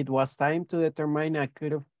that it was time to determine a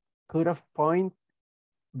cutoff point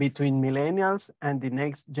between millennials and the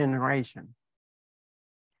next generation.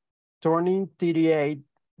 Turning 38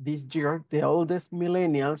 this year, the oldest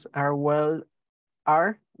millennials are well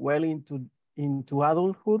into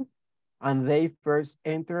adulthood, and they first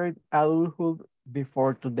entered adulthood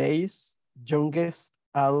before today's youngest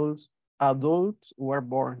adults were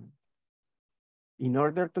born. In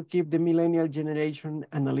order to keep the millennial generation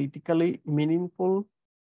analytically meaningful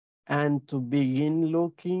and to begin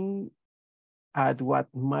looking at what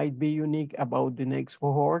might be unique about the next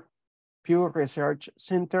cohort, Pew Research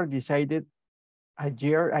Center decided a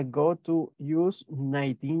year ago to use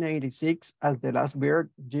 1996 as the last birth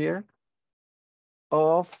year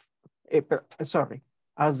as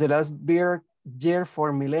the last birth year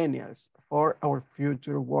for millennials for our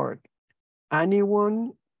future work.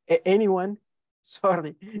 Anyone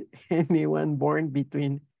born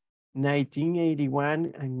between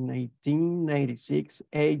 1981 and 1996,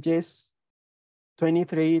 ages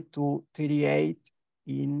 23 to 38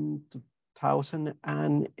 in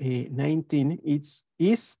 2019,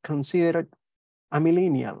 is considered a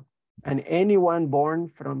millennial, and anyone born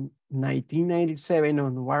from 1997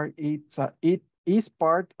 onward, it is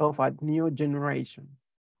part of a new generation.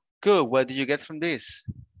 Good. What did you get from this?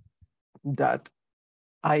 That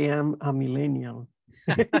I am a millennial.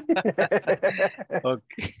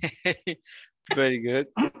 Okay. Very good.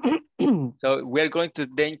 So we're going to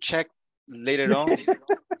then check later on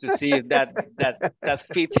to see if that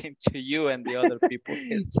fits into you and the other people.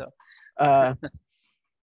 So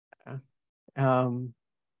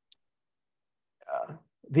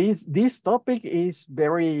this topic is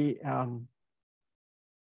very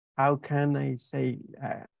how can I say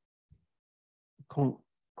como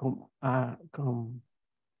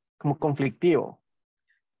conflictivo.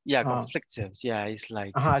 Yeah, conflictive. Yeah, it's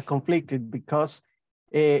like conflicted because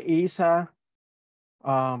it's a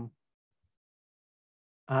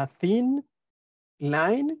thin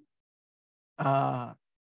line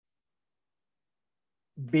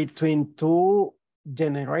between two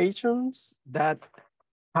generations that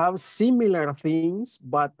have similar things,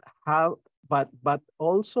 but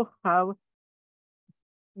also have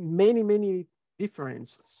many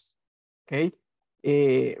differences. Okay,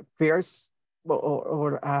 first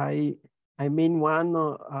or I mean one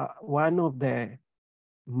of the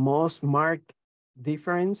most marked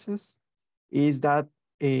differences is that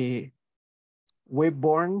we're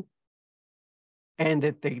born and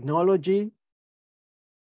the technology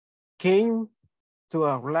came to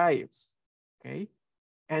our lives, okay?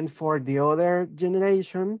 And for the other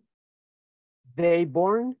generation, they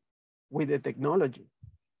born with the technology.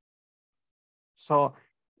 So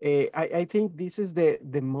I think this is the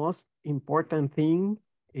most important thing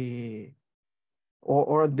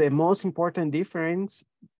or the most important difference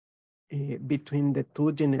between the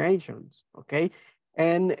two generations, okay?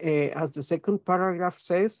 And as the second paragraph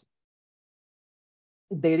says,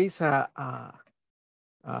 there is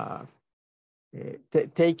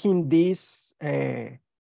taking this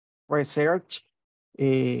research,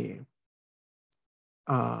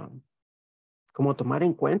 como tomar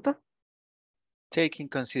en cuenta. Take in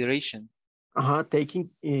consideration. Taking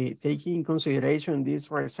in consideration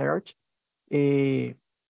this research.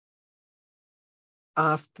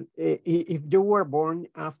 After, if you were born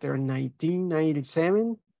after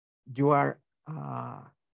 1997, you are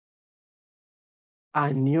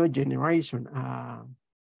a new generation.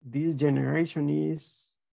 This generation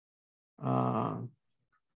is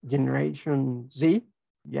Generation Z,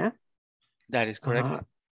 yeah? That is correct.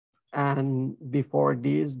 And before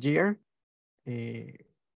this year, we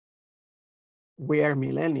are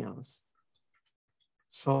millennials.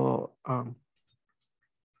 So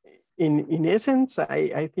in essence,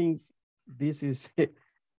 I think this is the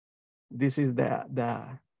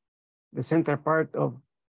center part of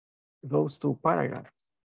those two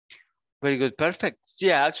paragraphs. Very good, perfect.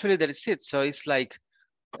 Yeah, actually that is it. So it's like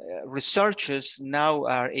researchers now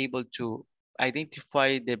are able to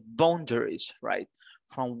identify the boundaries, right?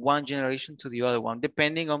 From one generation to the other one,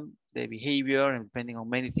 depending on the behavior and depending on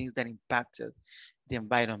many things that impacted the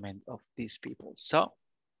environment of these people. So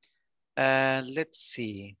let's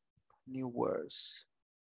see, new words.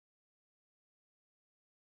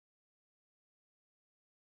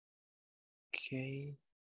 Okay.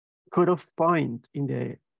 Cutoff point in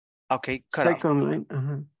the second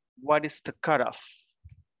line. What is the cutoff?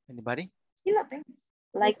 Anybody?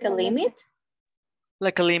 Like a limit?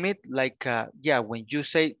 Like a limit, like, yeah, when you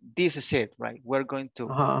say this is it, right? We're going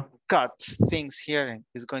to cut things here and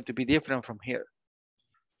it's going to be different from here.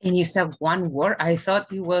 And you said one word? I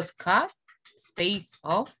thought it was cut, space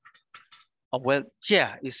off. Oh, well,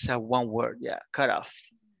 yeah, it's one word, yeah, cut off.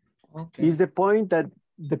 Okay. Is the point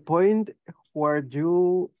where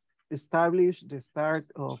you establish the start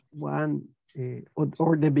of one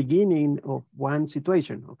or the beginning of one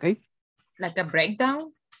situation, okay? Like a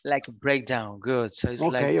breakdown? Like a breakdown, good. So it's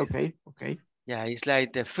okay. Yeah, it's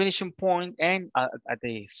like the finishing point and at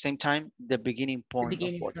the same time, the beginning point. The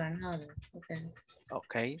beginning for another, okay.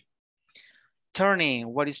 Okay. Turning,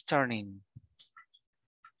 what is turning?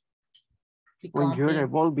 When you're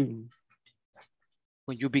evolving.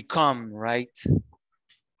 When you become, right?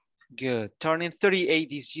 Good. Turning 38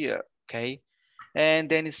 this year, okay? And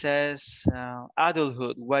then it says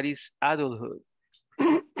adulthood. What is adulthood?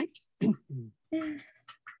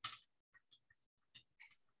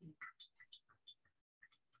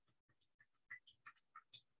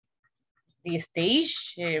 The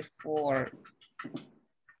stage for,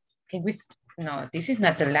 can we, no, this is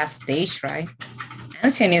not the last stage, right?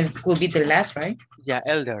 Ancient will be the last, right? Yeah,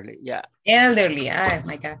 elderly, yeah. Elderly, oh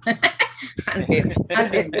my God. Ancient.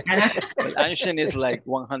 Well, ancient is like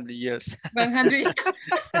 100 years. 100.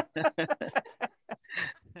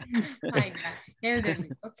 My God,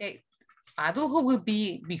 elderly, okay. Adulthood will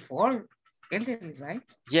be before elderly, right?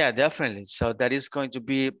 Yeah, definitely. So that is going to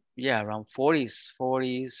be, yeah, around 40s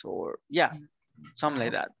or yeah, something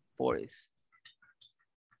like that, 40s.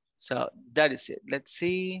 So that is it. Let's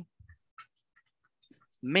see.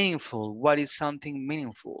 Meaningful. What is something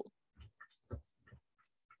meaningful?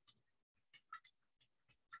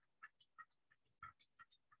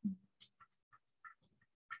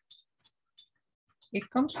 It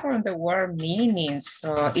comes from the word meaning,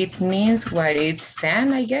 so it means what it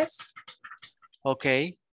stands, I guess.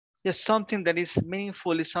 Okay. Yes, something that is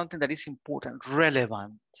meaningful is something that is important,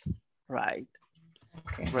 relevant, right?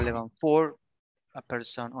 Okay. Relevant for a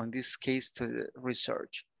person, on this case, to the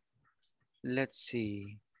research. Let's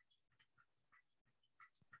see.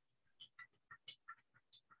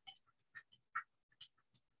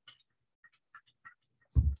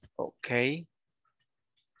 Okay.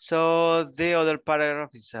 So the other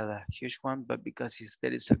paragraph is a huge one, but because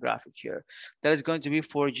there is a graphic here, that is going to be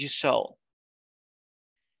for Giselle.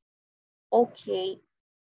 Okay,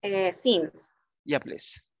 since. Yeah,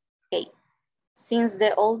 please. Okay, Since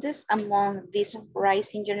the oldest among this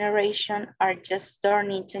rising generation are just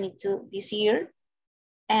turning 22 this year,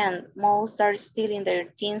 and most are still in their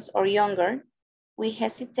teens or younger, we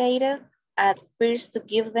hesitated at first to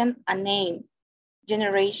give them a name,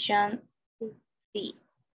 Generation C.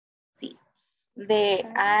 The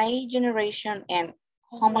I generation and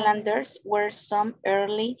Homelanders were some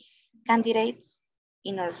early candidates.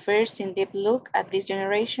 In our first in-depth look at this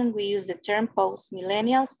generation, we use the term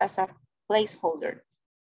post-millennials as a placeholder.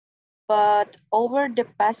 But over the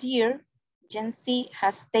past year, Gen Z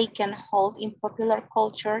has taken hold in popular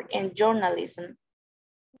culture and journalism.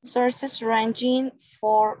 Sources ranging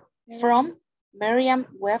from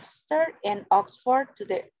Merriam-Webster and Oxford to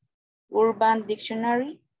the Urban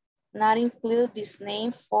Dictionary not include this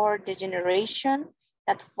name for the generation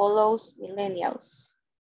that follows millennials.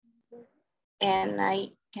 And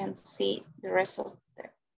I can see the rest of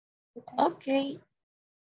that. Okay.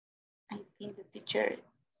 I think the teacher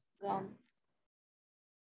is gone.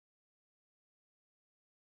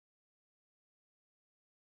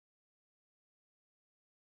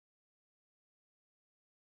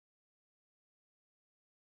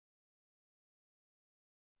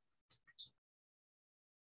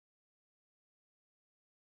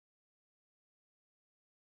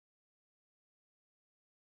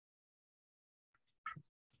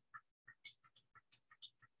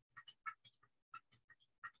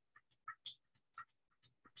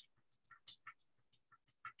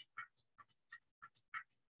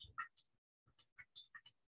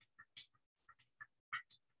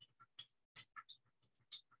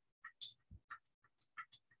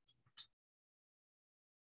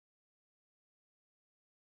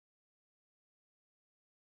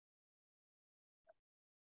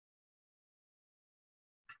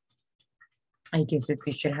 I guess the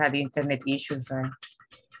teacher had internet issues, right?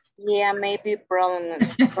 Yeah, maybe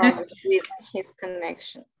problems with his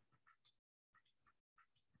connection.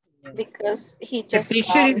 Because he The just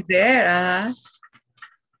teacher is there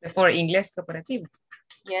for Inglés Corporativo.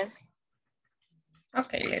 Yes.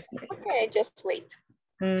 Okay, let's wait. Okay, just wait.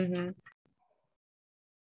 Mm-hmm.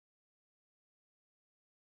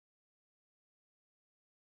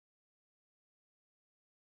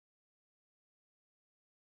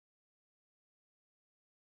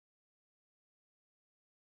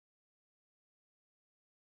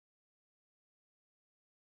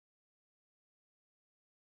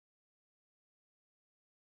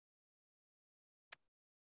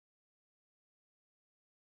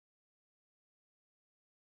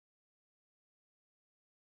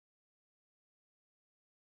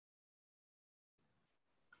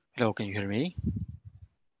 Hello, can you hear me?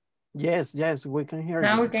 Yes, yes, we can hear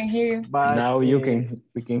Now you. we can hear you. But Now we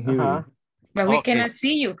can hear you. But we Okay. cannot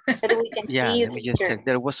see you. But we can Yeah, see you, let me just teacher. check.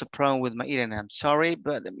 There was a problem with my internet. I'm sorry,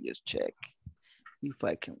 but let me just check if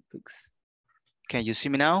I can fix. Can you see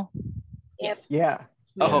me now? Yep. yeah,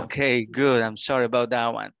 Yeah. Okay, good. I'm sorry about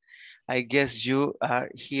that one. I guess you are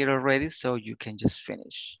here already, so you can just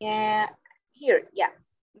finish. Yeah, here, yeah.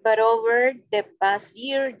 But over the past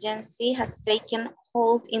year, Gen Z has taken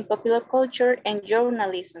hold in popular culture and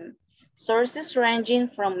journalism. Sources ranging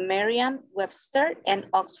from Merriam-Webster and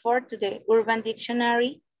Oxford to the Urban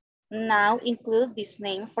Dictionary now include this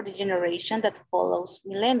name for the generation that follows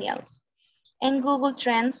millennials. And Google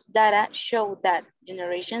Trends data show that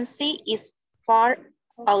Generation Z is far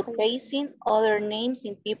outpacing other names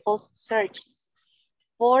in people's searches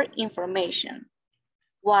for information.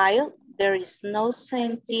 While there is no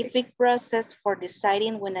scientific process for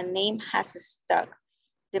deciding when a name has stuck,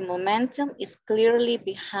 the momentum is clearly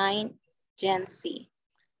behind Gen Z.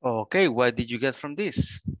 Okay, what did you get from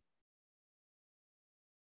this?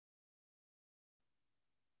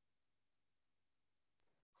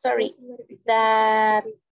 Sorry, that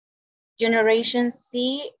Generation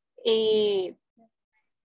Z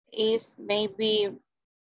is maybe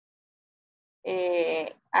in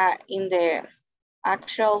the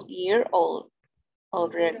actual year or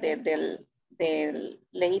the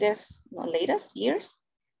latest years.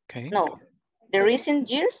 Okay. No, the recent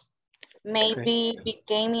years Okay. maybe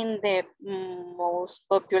became in the most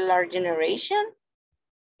popular generation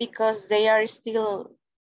because they are still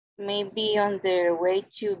maybe on their way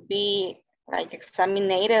to be like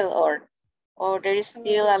examined, or there is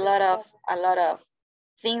still a lot of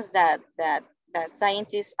things that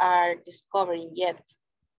scientists are discovering yet.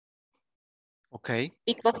 Okay.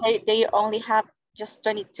 Because they only have just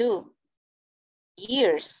 22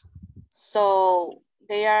 years. So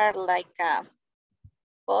they are like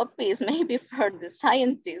puppies maybe for the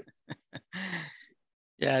scientists.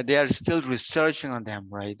 Yeah, they are still researching on them,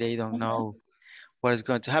 right? They don't know what is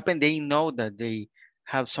going to happen. They know that they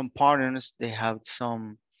have some partners, they have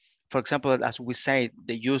some, for example, as we say,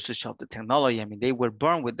 the usage of the technology. I mean, they were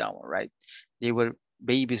born with that one, right? They were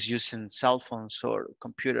babies using cell phones or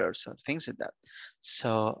computers or things like that.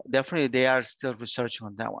 So definitely they are still researching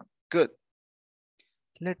on that one. Good.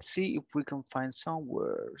 Let's see if we can find some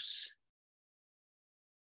words.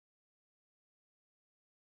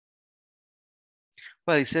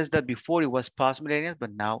 Well, it says that before it was past millennials,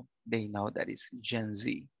 but now they know that it's Gen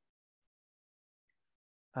Z.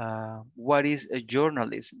 What is a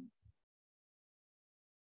journalism?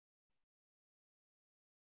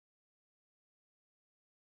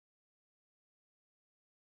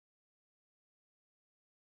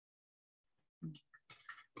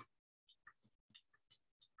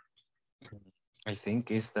 I think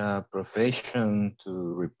it's the profession to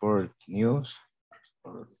report news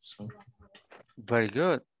or something. Very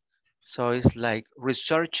good. So it's like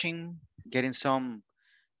researching, getting some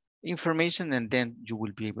information, and then you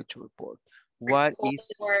will be able to report. What is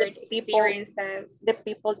The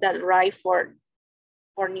people that write for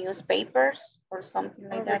newspapers or something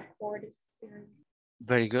like that?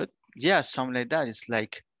 very good? Yeah, something like that. It's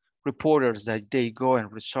like reporters that they go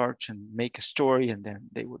and research and make a story, and then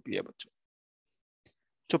they would be able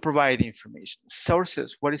to provide the information.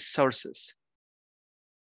 Sources. What is sources?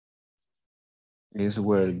 Is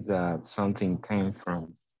where that something came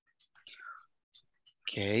from.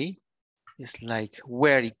 Okay. It's like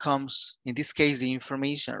where it comes, in this case, the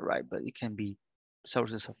information, right? But it can be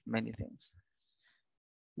sources of many things.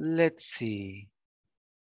 Let's see.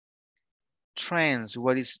 Trends.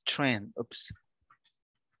 What is trend? Oops.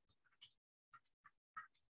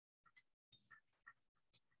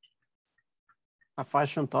 A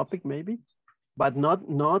fashion topic maybe, but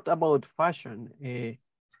not about fashion. A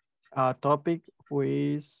topic who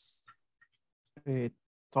is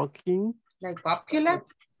talking. Like popular?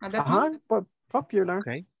 Popular.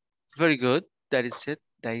 Okay. Very good. That is it.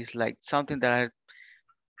 That is like something that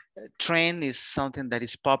trend is something that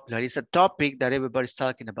is popular. It's a topic that everybody's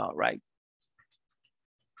talking about, right?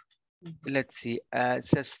 Let's see. It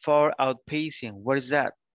says far outpacing. What is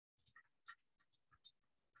that?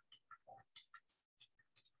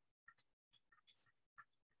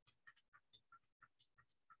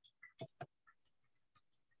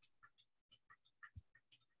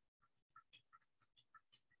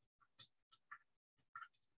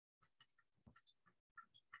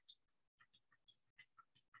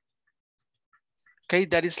 Okay,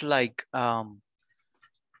 that is like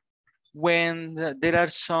when there are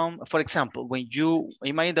some, for example, when you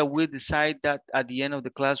imagine that we decide that at the end of the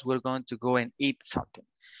class, we're going to go and eat something.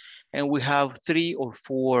 And we have 3 or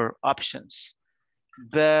 4 options.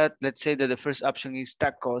 But let's say that the first option is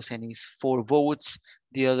tacos and it's 4 votes.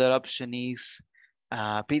 The other option is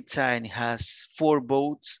pizza and it has 4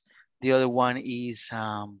 votes. The other one is,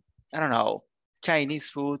 I don't know, Chinese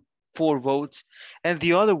food, 4 votes. And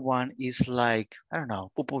the other one is like, I don't know,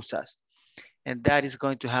 pupusas. And that is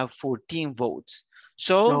going to have 14 votes.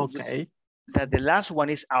 So okay, that the last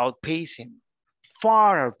one is outpacing,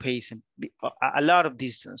 far outpacing, a lot of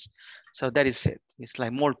distance. So that is it. It's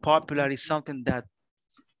like more popular. It's something that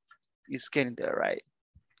is getting there, right?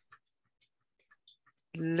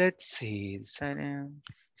 Let's see.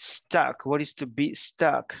 Stuck. What is to be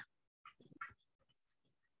stuck?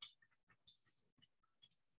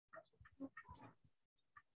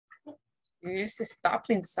 It's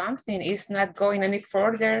stopping something. It's not going any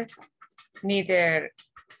further. Neither.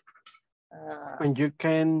 When you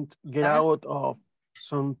can't get out of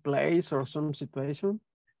some place or some situation.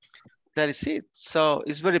 That is it. So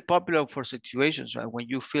it's very popular for situations, right? When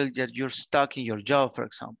you feel that you're stuck in your job, for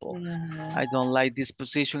example. I don't like this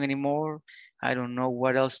position anymore. I don't know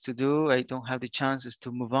what else to do. I don't have the chances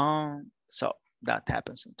to move on. So that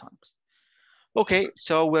happens sometimes. Okay,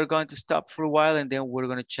 so we're going to stop for a while and then we're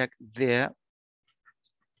going to check the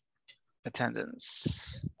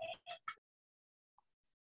attendance.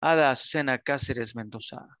 Ada Azucena Cáceres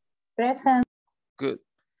Mendoza. Present. Good.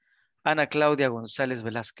 Ana Claudia González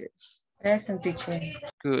Velázquez. Present, teacher.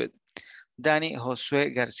 Good. Dani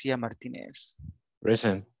Josué García Martínez.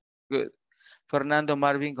 Present. Good. Fernando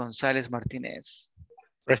Marvin González Martínez.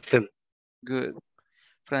 Present. Good.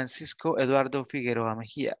 Francisco Eduardo Figueroa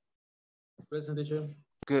Mejía. Present, teacher.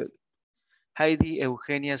 Good. Heidi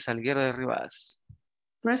Eugenia Salguero de Rivas.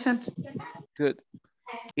 Present. Good.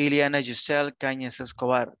 Iliana Giselle Cañas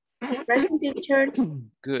Escobar. Present, teacher.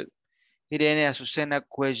 Good. Irene Azucena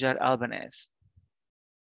Cuellar Albanés.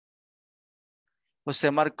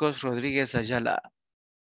 José Marcos Rodríguez Ayala.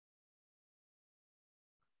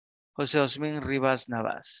 José Osmin Rivas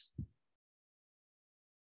Navas.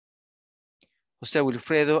 José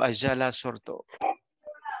Wilfredo Ayala Sorto.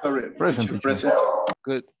 Sorry, Present, teacher, teacher. present.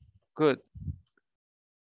 Good, good.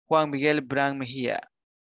 Juan Miguel Bran Mejía.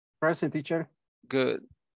 Present, teacher. Good.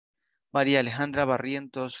 María Alejandra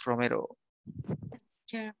Barrientos Romero.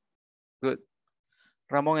 Teacher. Good.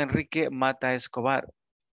 Ramón Enrique Mata Escobar.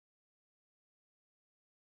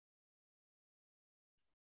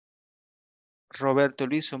 Roberto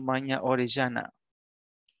Luis Omaña Orellana.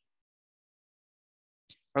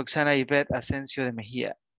 Roxana Ivette Asensio de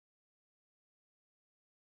Mejía.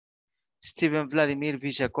 Steven Vladimir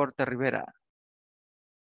Villacorta Rivera.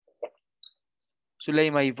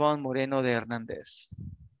 Zuleima Ivonne Moreno de Hernández.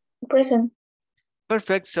 Present.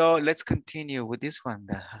 Perfect. So let's continue with this one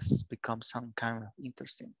that has become some kind of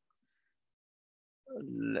interesting.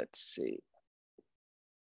 Let's see.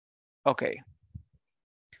 Okay.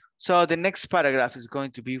 So the next paragraph is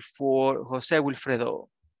going to be for Jose Wilfredo.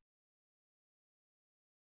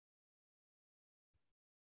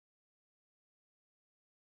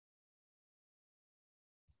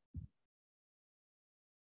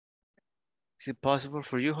 Is it possible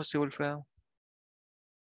for you, Jose Wilfredo?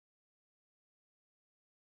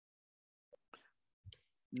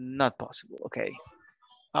 Not possible. Okay.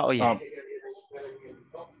 Oh, yeah.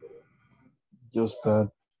 Just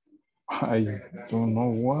that I don't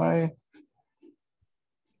know why.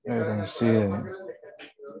 I don't see it.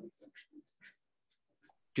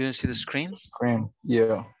 You don't see the screen? Screen.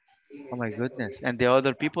 Yeah. Oh my goodness. And the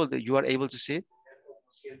other people that you are able to see it?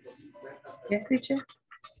 Yes, teacher.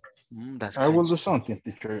 That's I great. will do something,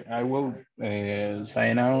 teacher. I will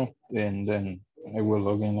sign out and then I will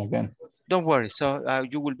log in again. Don't worry. So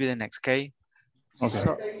you will be the next, okay? Okay.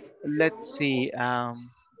 So let's see.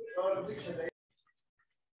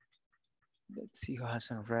 Let's see who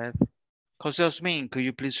hasn't read. Jose Osmin, could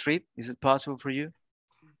you please read? Is it possible for you?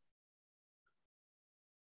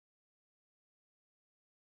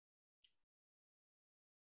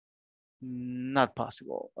 Not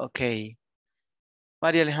possible. Okay.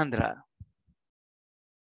 Maria Alejandra.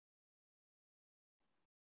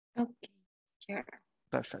 Okay, sure.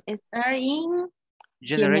 Perfect. Starting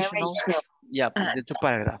Generational. generation. Yeah, the two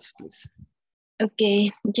paragraphs, please.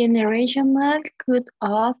 Okay, generational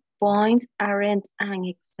cut-off points aren't an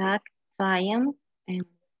exact science, and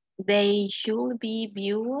they should be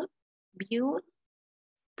viewed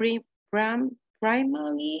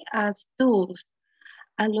primarily as tools,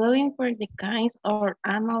 allowing for the kinds of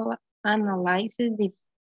analysis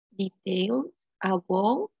details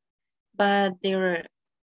above, but their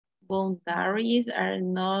boundaries are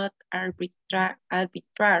not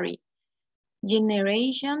arbitrary.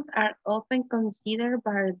 Generations are often considered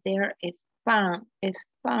by their span,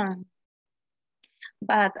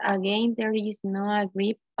 but again, there is no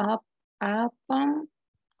agreed upon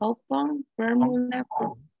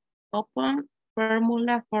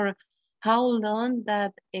formula for how long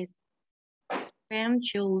that span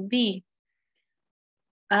should be.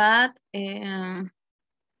 At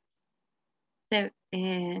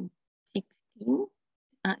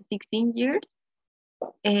 16 years,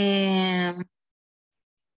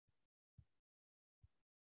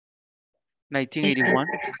 1981.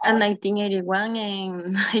 1981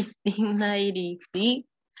 and 1996,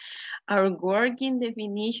 our working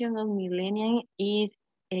definition of millennium is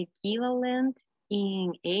equivalent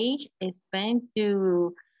in age spent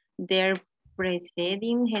to their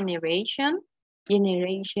preceding generation,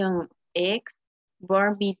 Generation X,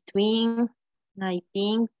 born between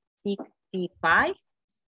 1965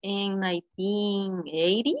 and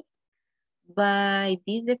 1980. By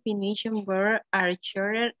this definition, births are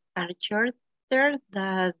shorter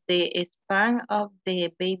than the span of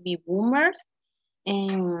the baby boomers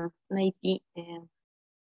in 19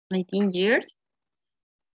 years.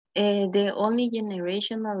 The only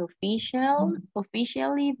generation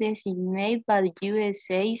officially designated by the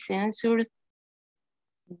USA Census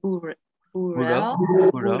Bureau,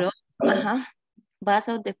 based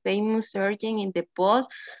on the famous surgeon in the post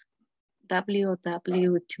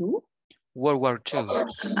WW2. World War II.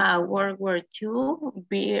 World War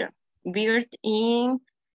II, birth in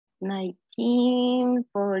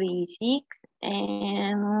 1946,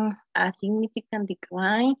 and a significant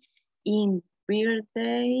decline in birth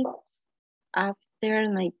date after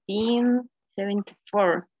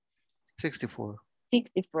 1974. 64.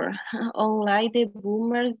 Unlike the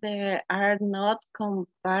boomers, there are not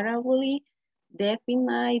comparably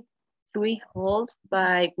definite thresholds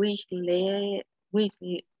by which late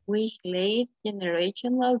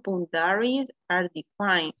generational boundaries are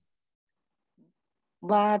defined.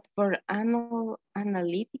 But for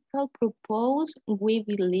analytical purpose, we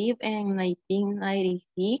believe in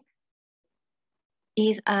 1996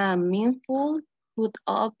 is a meaningful put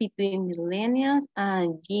up between millennials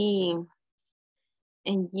and Gen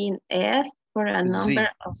S for a number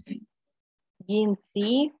Z. of Gen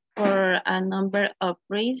Z for a number of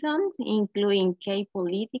reasons, including key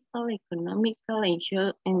political, economical,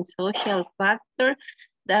 and social factors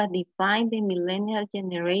that define the millennial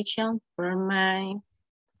generation for my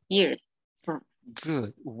years.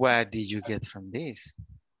 Good. What did you get from this?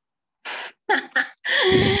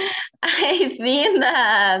 I think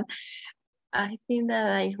that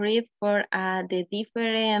I read for the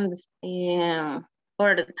difference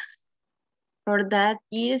for that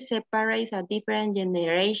year separates a different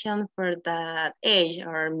generation for that age,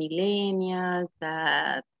 or millennials,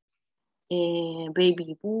 that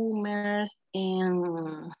baby boomers,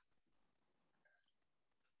 and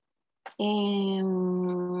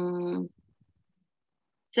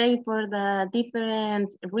say for the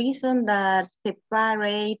different reason that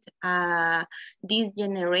separate these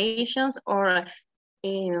generations, or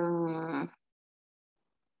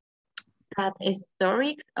that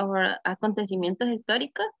historics or acontecimientos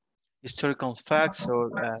históricos. Historical facts or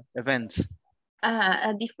events.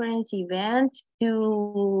 A different event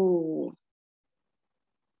to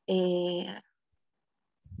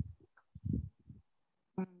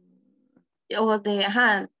or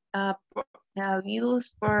the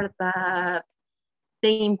views for the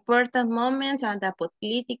important moments and the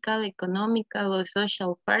political, economical, or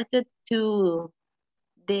social party to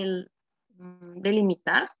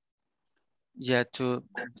delimitar. Yeah,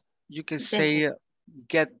 you can say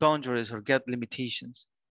get boundaries or get limitations.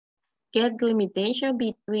 Get limitation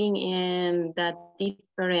between the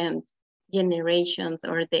different generations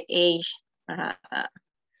or the age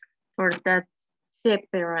for that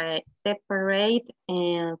separate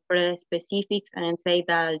and for the specifics, and say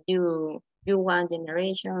that you one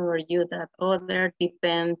generation or you that other,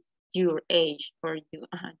 depends your age or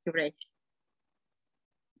your age.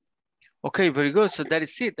 Okay, very good. So that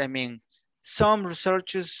is it. I mean, some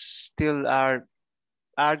researchers still are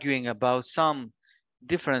arguing about some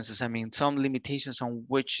differences. I mean, some limitations on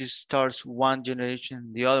which starts one generation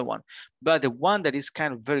and the other one. But the one that is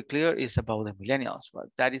kind of very clear is about the millennials. Right?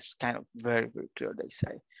 That is kind of very, very clear, they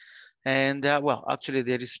say. And well, actually,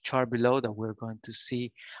 there is a chart below that we're going to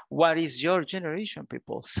see what is your generation,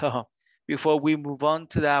 people. So before we move on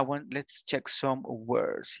to that one, let's check some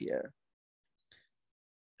words here.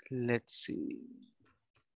 Let's see.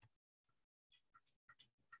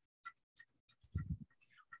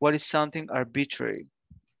 What is something arbitrary?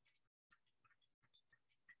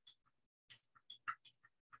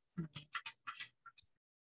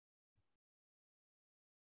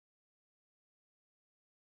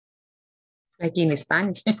 Like in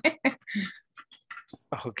Spanish.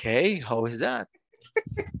 Okay, how is that?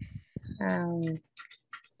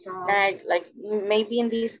 Like maybe in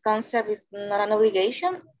this concept is not an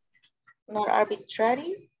obligation, not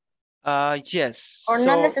arbitrary. Yes. Or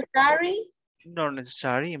not necessary. Not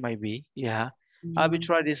necessary, it might be, yeah.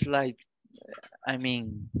 Arbitrary is like, I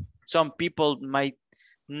mean, some people might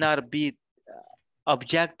not be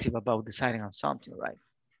objective about deciding on something, right?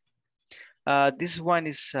 This one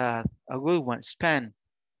is a good one, span.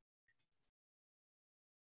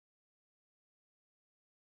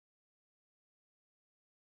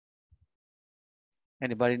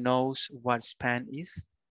 Anybody knows what span is?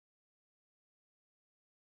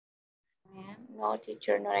 No,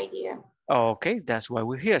 teacher, no idea. Okay, that's why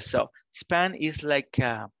we're here. So span is like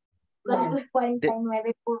okay,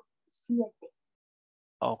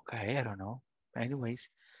 I don't know. Anyways,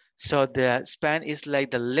 so the span is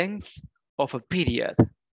like the length of a period.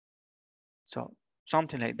 So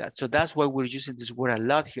something like that. So that's why we're using this word a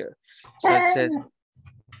lot here. So I said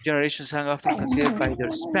generations are often considered by their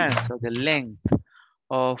span, so the length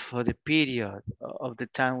of the period of the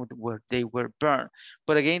time where they were born.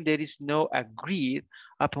 But again, there is no agreed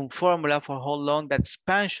upon formula for how long that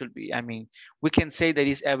span should be. I mean, we can say that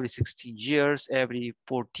it's every 16 years, every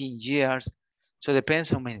 14 years. So it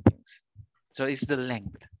depends on many things. So it's the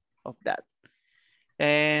length of that.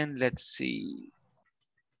 And let's see.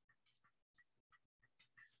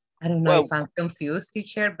 I don't know if I'm confused,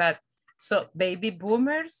 teacher, but so baby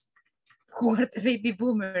boomers, who are the baby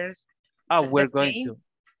boomers? We're going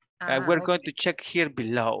to check here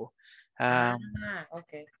below.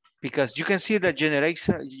 Okay. Because you can see that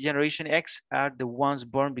generation X are the ones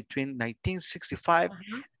born between 1965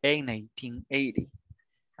 and 1980.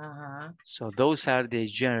 So those are the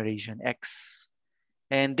generation X.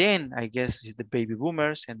 And then I guess is the baby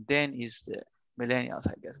boomers, and then is the millennials,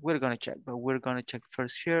 I guess. We're gonna check, but we're gonna check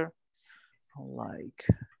first here. Like,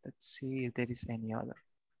 let's see if there is any other.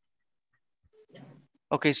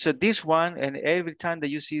 Okay, so this one, and every time that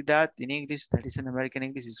you see that in English, that is in American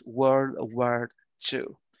English, is World War II.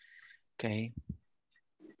 Okay.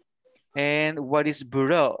 And what is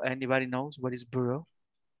bureau? Anybody knows what is bureau?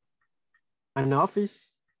 An office.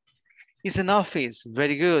 It's an office.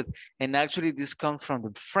 Very good. And actually, this comes from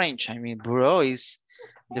the French. I mean, bureau is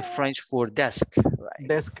the French for desk, right?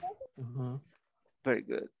 Desk. Very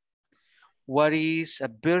good. What is a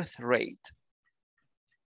birth rate?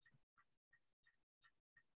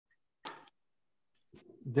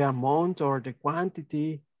 The amount or the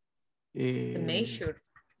quantity. The measure.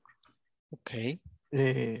 Okay.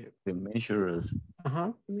 The measures.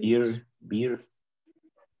 Beer.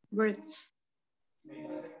 Words.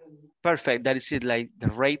 Perfect. That is it, like the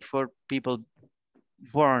rate for people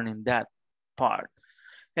born in that part.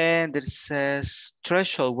 And it says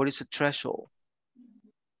threshold. What is a threshold?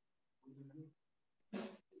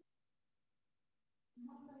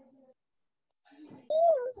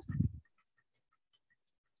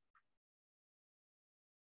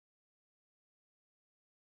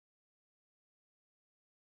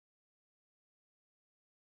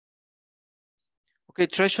 Okay,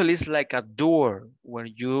 threshold is like a door where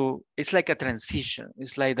it's like a transition.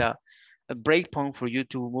 It's like a break point for you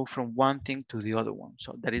to move from one thing to the other one.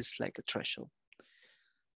 So that is like a threshold.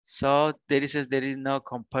 So there is no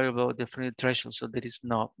comparable definite threshold. So there is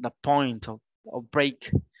no the point of break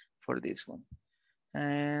for this one.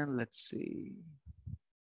 And let's see.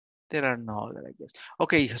 There are no other, I guess.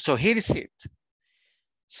 Okay, so here is it.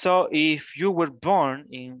 So if you were born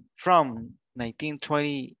from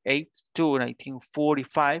 1928 to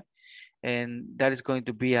 1945, and that is going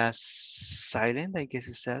to be a silent, I guess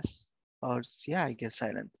it says, or yeah, I guess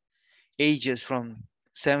silent. Ages from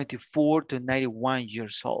 74 to 91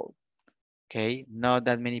 years old. Okay, not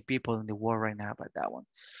that many people in the world right now, but that one.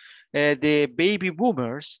 The baby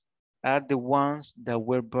boomers are the ones that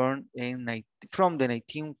were born from the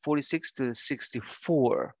 1946 to the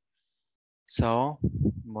 64. So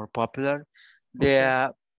more popular.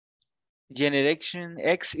 The Generation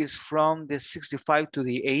X is from the 65 to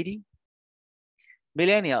the 80.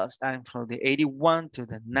 Millennials are from the 81 to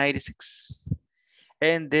the 96.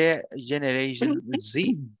 And the Generation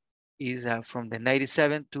Z is from the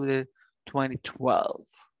 97 to the 2012.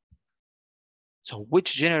 So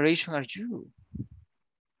which generation are you?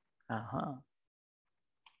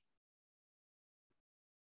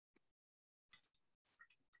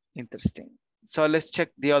 Interesting. So let's check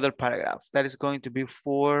the other paragraph. That is going to be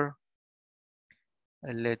for,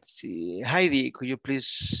 let's see. Heidi, could you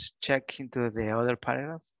please check into the other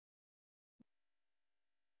paragraph?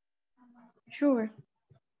 Sure.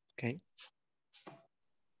 Okay.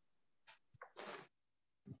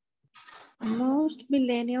 Most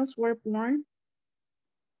millennials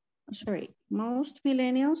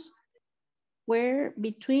were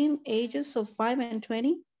between ages of 5 and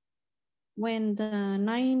 20 when the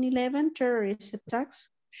 9/11 terrorist attacks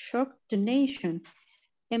shocked the nation,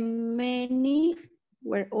 and many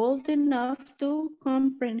were old enough to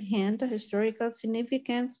comprehend the historical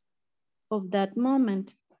significance of that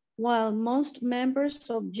moment, while most members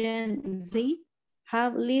of Gen Z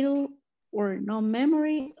have little or no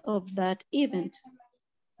memory of that event.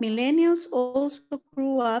 Millennials also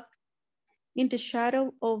grew up in the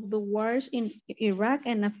shadow of the wars in Iraq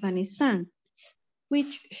and Afghanistan,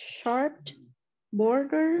 which shaped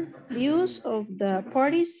border views of the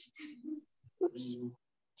parties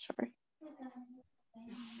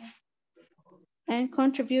and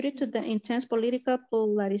contributed to the intense political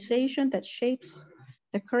polarization that shapes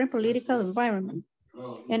the current political environment.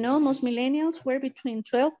 And almost millennials were between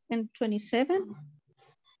 12 and 27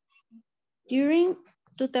 during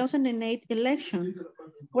 2008 election,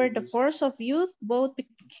 where the force of youth vote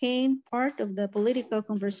became part of the political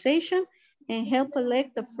conversation and helped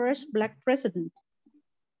elect the first Black president.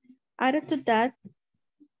 Added to that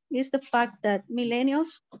is the fact that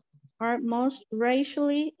millennials are most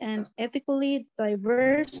racially and ethically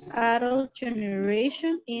diverse adult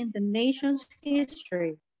generation in the nation's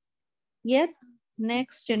history. Yet,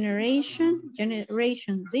 next generation,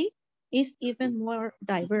 Generation Z, is even more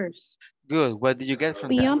diverse. Good. What did you get from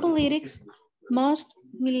Beyond that? politics, most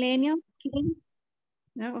millennials,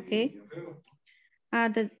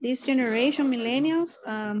 this generation, millennials,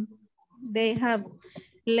 they have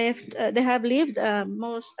lived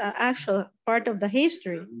most actual part of the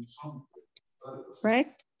history, right?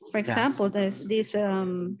 For example,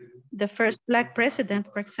 the first Black president,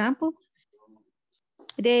 for example,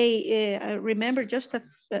 they remember just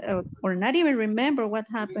or not even remember what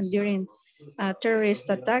happened during a terrorist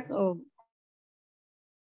attack of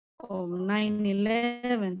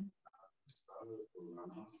 9/11.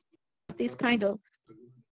 This kind of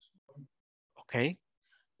Okay.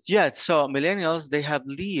 Yeah, so millennials, they have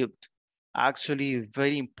lived actually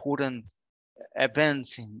very important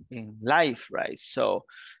events in life, right? So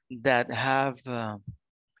that have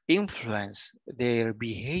influenced their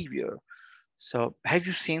behavior. So have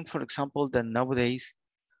you seen, for example, that nowadays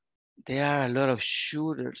there are a lot of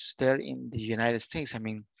shooters there in the United States? I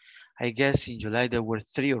mean, I guess in July there were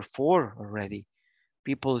 3 or 4 already.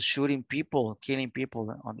 People shooting people, killing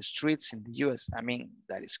people on the streets in the US. I mean,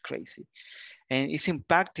 that is crazy. And it's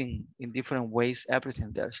impacting in different ways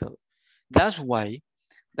everything there. So that's why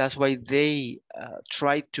they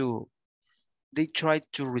try to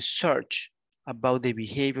research about the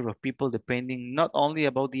behavior of people depending not only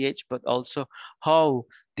about the age but also how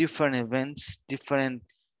different events, different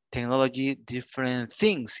technology, different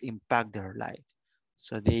things impact their life.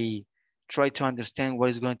 So they try to understand what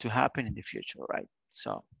is going to happen in the future, right?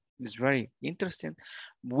 So it's very interesting.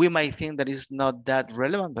 We might think that it's not that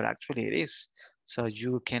relevant, but actually it is. So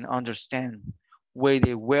you can understand where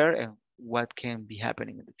they were and what can be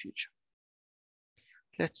happening in the future.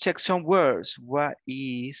 Let's check some words. What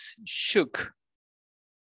is shook?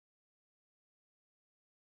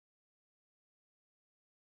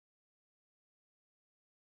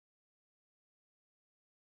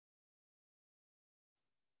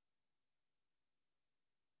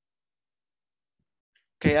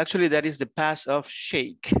 Okay, actually that is the past of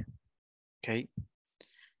shake. Okay,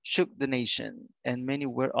 shook the nation and many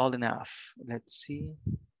were old enough. Let's see,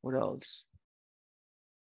 what else?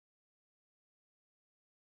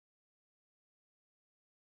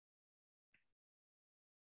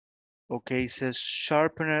 Okay, it says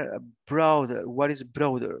sharpener, broader. What is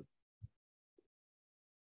broader?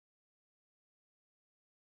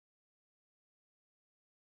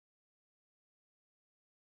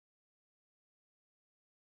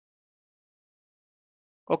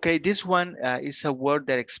 Okay, this one is a word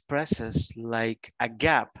that expresses like a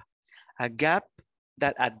gap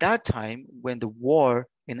that at that time when the war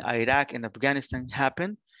in Iraq and Afghanistan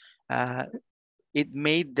happened, uh, it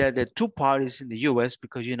made the two parties in the US,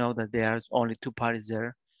 because you know that there's only two parties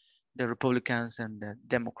there, the Republicans and the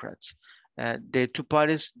Democrats. The two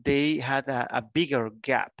parties, they had a bigger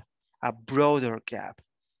gap, a broader gap.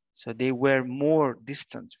 So they were more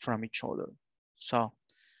distant from each other. So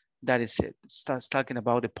that is it. It starts talking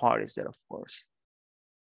about the parties there, of course.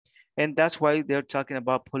 And that's why they're talking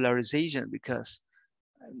about polarization, because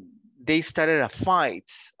they started a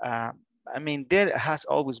fight. I mean, there has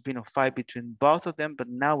always been a fight between both of them, but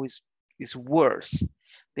now it's worse.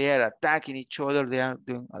 They are attacking each other. They are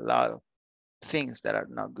doing a lot of things that are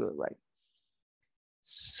not good, right?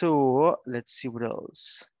 So let's see what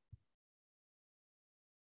else.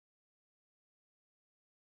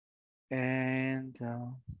 And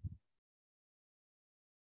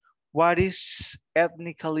what is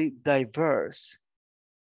ethnically diverse?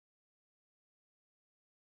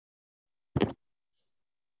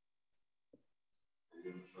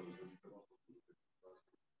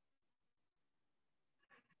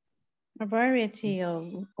 A variety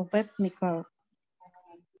of ethnic.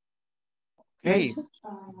 Okay,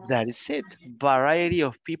 that is it. Variety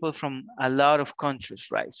of people from a lot of countries,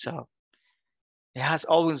 right? So it has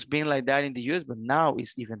always been like that in the US, but now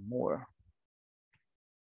it's even more.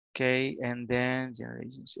 Okay, and then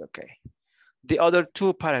generations, okay. The other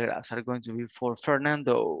two paragraphs are going to be for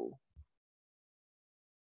Fernando.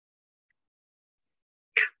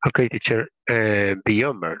 Okay, teacher.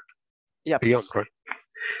 Beyond, Yeah, beyond, please. right?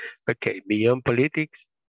 Okay, beyond politics,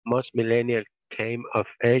 most millennials came of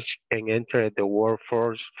age and entered the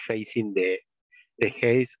workforce facing the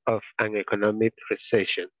haze of an economic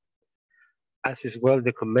recession. As is well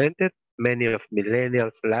documented, many of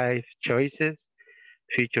millennials' life choices,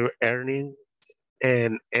 future earnings,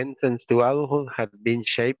 and entrance to adulthood have been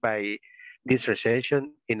shaped by this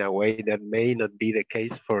recession in a way that may not be the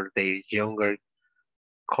case for their younger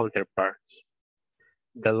counterparts.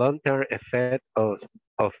 The long-term effect of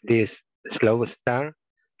this slow start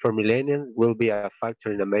for millennials will be a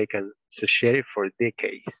factor in American society for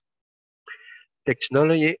decades.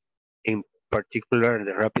 Technology, in particular,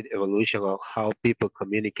 the rapid evolution of how people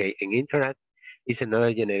communicate and interact, is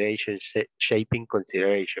another generation shaping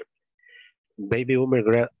consideration. Baby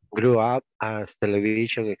boomers grew up as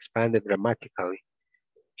television expanded dramatically,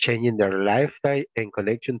 changing their lifestyle and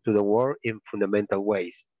connection to the world in fundamental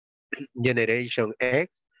ways. Generation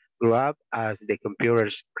X grew up as the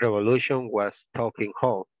computer's revolution was taking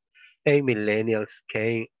hold, and millennials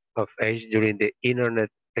came of age during the internet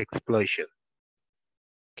explosion.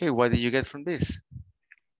 Okay, what did you get from this?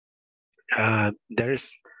 There's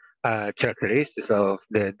characteristics of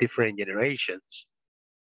the different generations.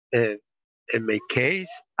 Uh, in my case,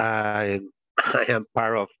 I am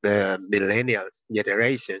part of the millennials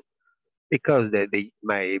generation because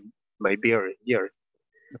my year.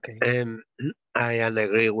 Okay. And I am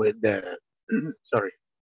agree with the sorry.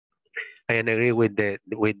 I agree with the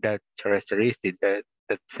with that characteristic that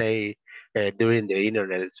say during the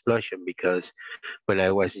internet explosion, because when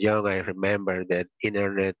I was young I remember that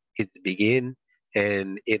internet it began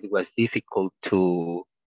and it was difficult to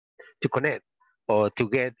connect or to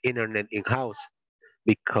get internet in house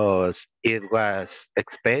because it was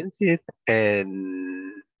expensive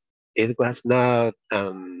and it was not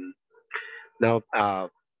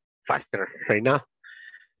faster right now.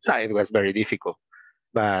 So it was very difficult.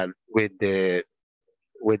 But with the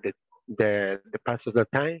pass of the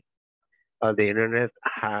time, the internet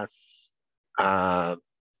has uh,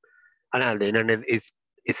 the internet is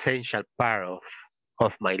essential part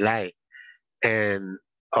of my life and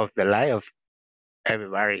of the life of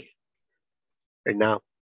everybody right now.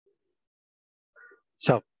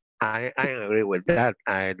 So I agree with that.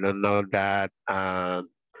 I don't know that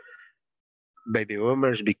baby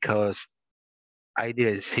boomers because I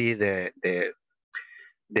didn't see the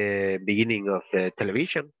beginning of the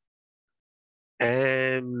television.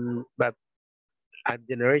 But at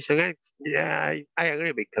Generation X, yeah, I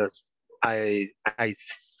agree because I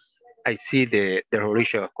see the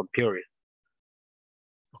revolution of computing.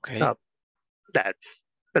 Okay. So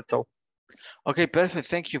that's all. Okay, perfect.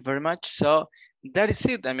 Thank you very much. So that is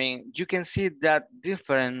it. I mean, you can see that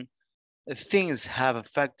different things have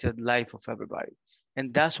affected life of everybody.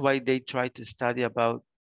 And that's why they try to study about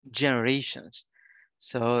generations.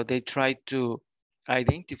 So they try to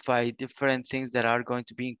identify different things that are going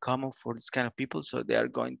to be in common for this kind of people. So they are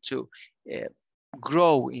going to uh,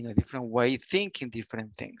 grow in a different way, thinking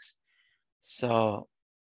different things. So,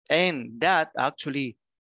 and that actually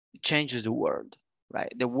changes the world,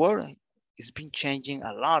 right? The world is been changing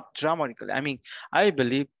a lot dramatically. I mean, I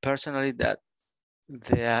believe personally that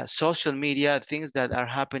the social media things that are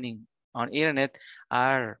happening on internet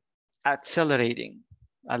are accelerating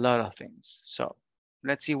a lot of things. So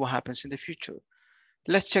let's see what happens in the future.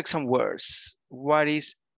 Let's check some words. What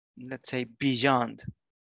is, let's say, beyond?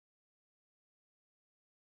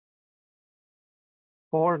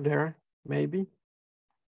 Order, maybe.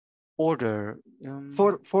 Order.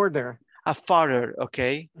 Further. A farther,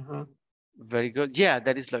 okay. Uh-huh. Very good. Yeah,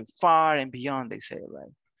 that is like far and beyond, they say,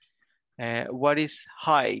 right? What is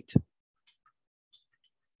height?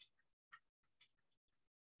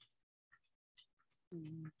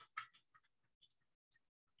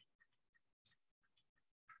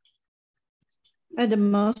 At the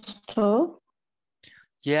most tall.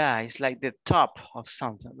 Yeah, it's like the top of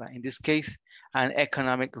something, right? In this case, an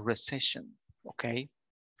economic recession, okay?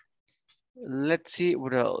 Let's see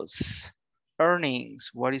what else.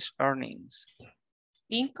 Earnings, what is earnings?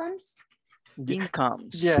 Incomes?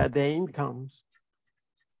 Incomes. Yeah, the incomes.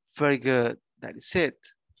 Very good, that is it.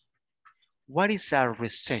 What is a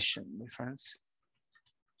recession, my friends?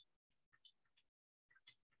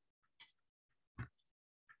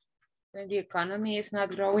 When the economy is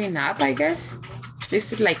not growing up, I guess.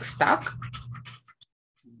 This is like stuck.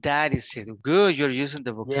 That is it. Good, you're using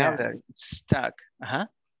the Yeah. vocabulary. It's stuck. Uh-huh.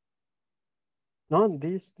 No,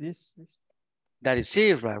 this. That is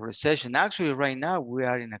it, right? Recession. Actually, right now we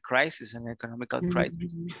are in a crisis, an economical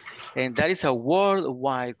crisis, and that is a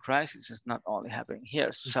worldwide crisis. It's not only happening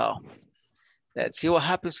here. So let's see what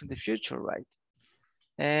happens in the future, right?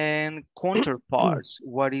 And counterparts.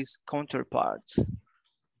 What is counterparts?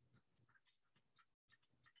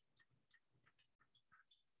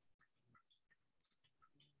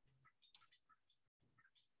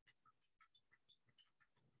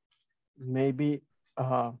 Maybe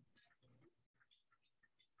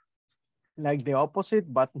like the opposite,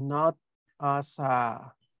 but not as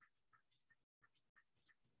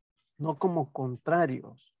no como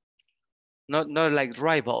contrarios. Not like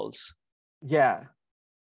rivals. Yeah.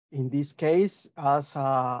 In this case, as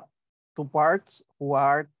two parts who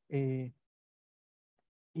are in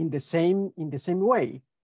the same way,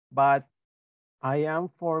 but I am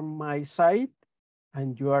for my side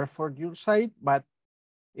and you are for your side, but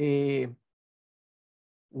we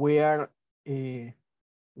are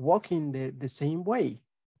walking the same way,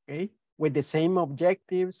 okay, with the same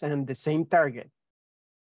objectives and the same target.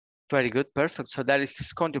 Very good, perfect. So that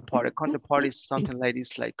is counterpart. A counterpart is something like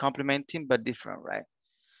this, like complementing but different, right?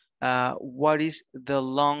 What is the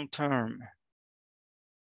long term?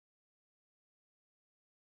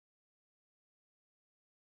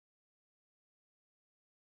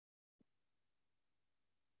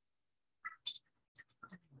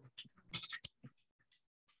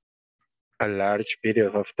 A large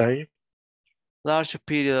period of time. Large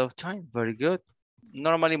period of time, very good.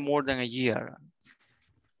 Normally more than a year.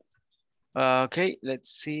 Okay, let's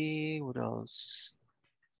see what else.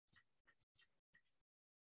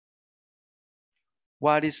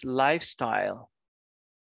 What is lifestyle?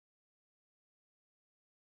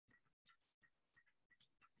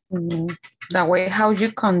 The way how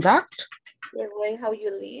you conduct. The way how you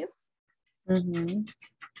live. Mm-hmm.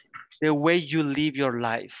 The way you live your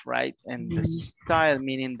life, right? And the style,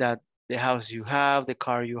 meaning that the house you have, the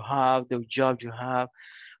car you have, the job you have,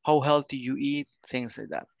 how healthy you eat, things like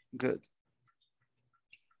that. Good.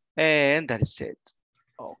 And that is it.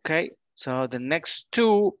 Okay, so the next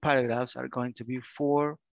two paragraphs are going to be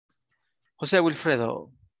for Jose Wilfredo.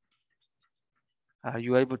 Are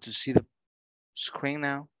you able to see the screen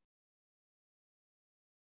now?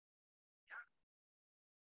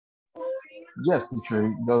 Yes,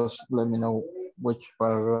 teacher. Just let me know which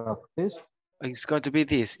paragraph it is. It's going to be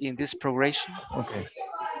this, in this progression. Okay.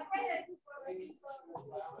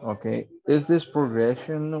 Okay. Is this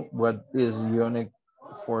progression what is unique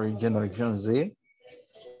for Generation Z?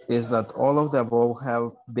 Is that all of the above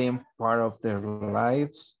have been part of their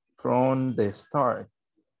lives from the start.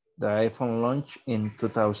 The iPhone launched in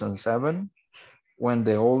 2007, when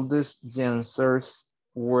the oldest Gen Zers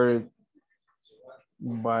were,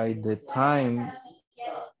 by the time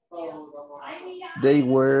they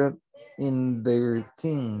were in their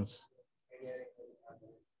teens.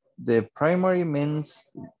 The primary means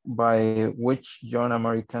by which young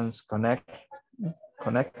Americans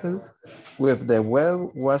connected with the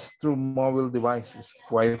web was through mobile devices,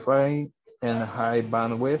 Wi-Fi and high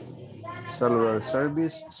bandwidth, cellular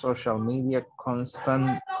service, social media,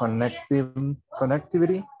 constant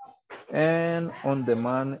connectivity, and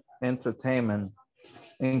on-demand entertainment.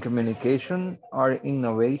 In communication, are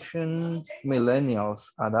innovation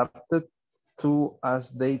millennials adapted to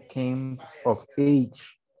as they came of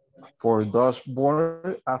age. For those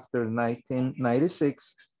born after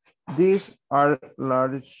 1996, these are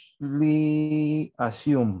largely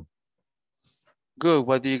assumed. Good,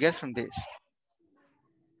 what do you get from this?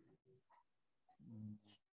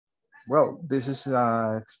 Well, this is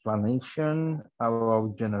an explanation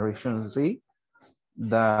about Generation Z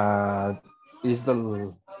that is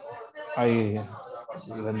let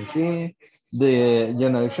me see, the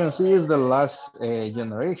Generation Z is the last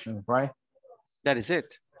generation, right? That is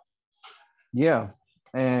it. Yeah,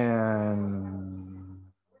 and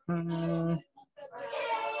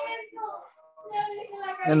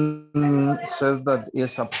says that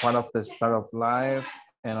it's a part of the start of life,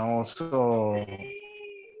 and also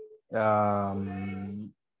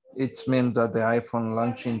it's meant that the iPhone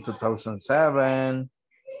launched in 2007,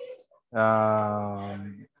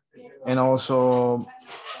 and also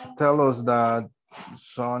tell us that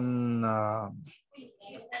some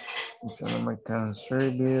American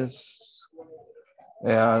service,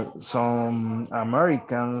 some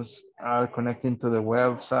Americans are connecting to the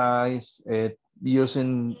websites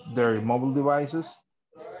using their mobile devices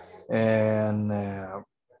and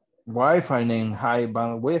Wi-Fi and high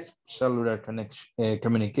bandwidth cellular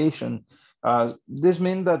communication. This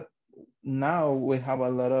means that now we have a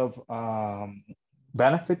lot of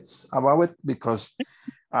benefits about it, because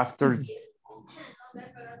after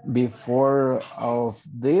before of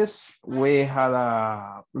this we had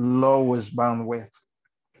a lowest bandwidth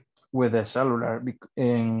with the cellular,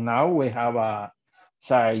 and now we have a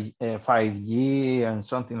 5G and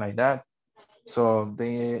something like that. So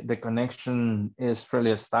the connection is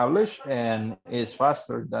really established and is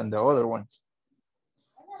faster than the other ones.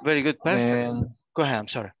 Very good, perfect. And go ahead, I'm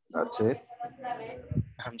sorry. That's it.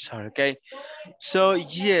 I'm sorry, okay. So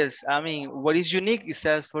yes, I mean, what is unique, it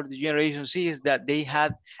says, for the Generation Z is that they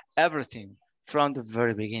had everything from the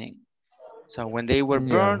very beginning. So when they were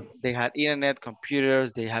born, they had internet,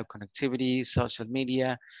 computers, they have connectivity, social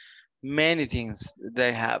media, many things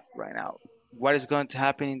they have right now. What is going to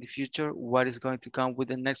happen in the future? What is going to come with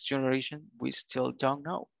the next generation? We still don't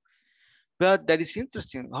know. But that is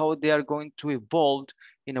interesting how they are going to evolve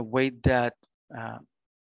in a way that,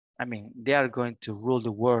 I mean, they are going to rule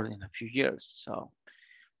the world in a few years. So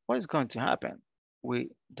what is going to happen? We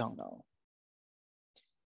don't know.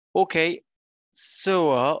 Okay,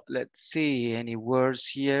 so let's see any words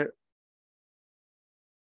here.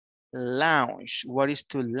 Launch. What is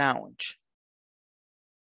to launch?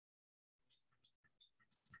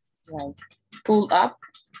 Like pull up.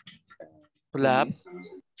 Pull up,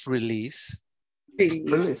 release.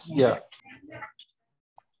 Release, yeah.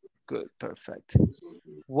 Good, perfect.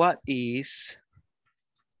 What is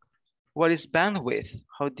bandwidth?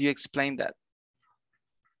 How do you explain that?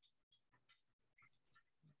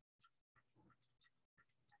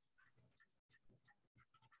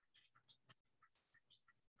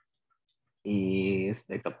 is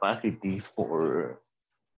the capacity for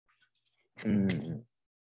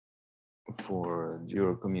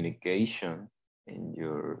your communication in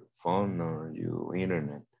your phone or your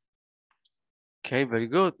internet. Okay, very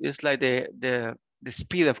good. It's like the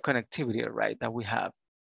speed of connectivity, right, that we have.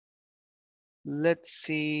 Let's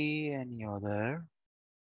see any other.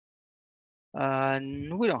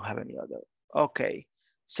 We don't have any other. Okay,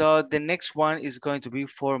 so the next one is going to be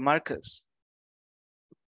for Marcus.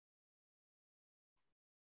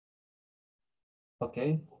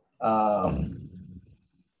 Okay.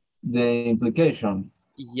 The implication.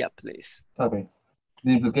 Yeah, please. Okay.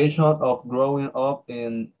 The implication of growing up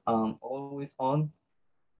in an always on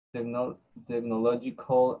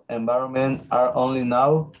technological environment are only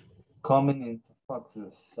now coming into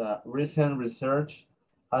focus. Recent research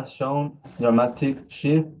has shown dramatic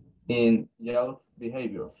shift in youth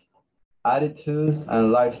behaviors, attitudes,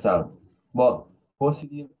 and lifestyle, both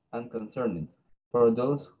positive and concerning, for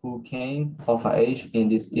those who came of age in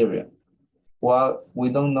this area. What we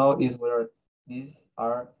don't know is whether these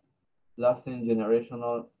are lasting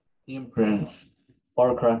generational imprints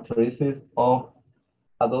or characteristics of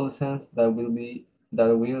adolescents that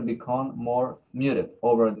will become more muted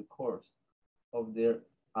over the course of their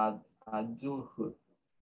adulthood.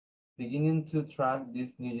 Beginning to track this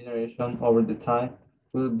new generation over the time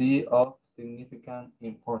will be of significant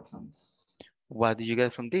importance. What did you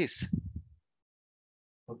get from this?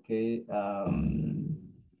 Okay,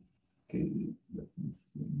 okay, let me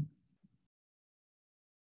see.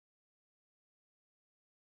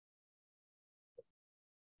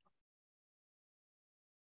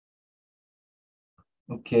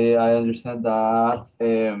 Okay, I understand that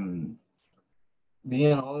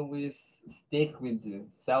being always stick with the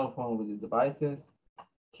cell phone, with the devices,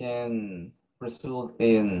 can result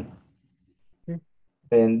in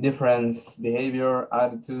different behavior,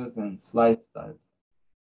 attitudes, and lifestyle.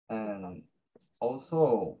 And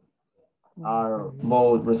also are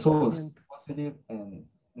both results positive and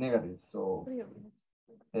negative. So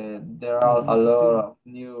there are a lot of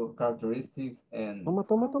new characteristics and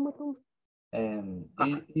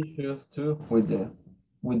issues too with the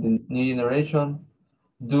new generation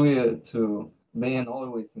due to being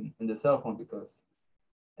always in the cell phone, because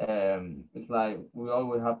it's like we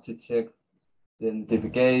always have to check the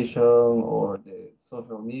notification or the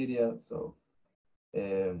social media. So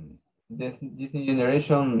this new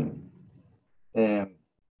generation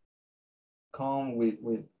come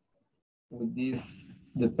with this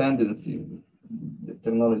dependency, the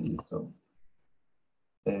technology. So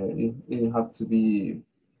it have to be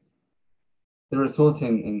the results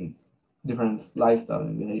in different lifestyle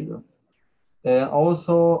and behavior. And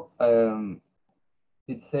also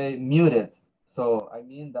it's a muted. So I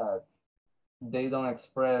mean that they don't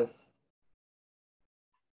express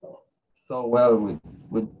so well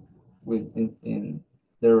with in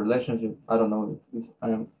their relationship. I don't know if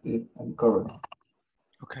I'm correct.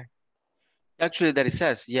 Okay. Actually, that it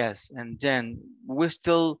says yes. And then we're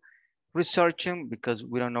still researching because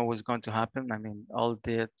we don't know what's going to happen. I mean, all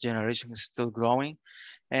the generation is still growing.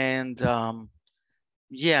 And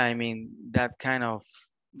yeah, I mean, that kind of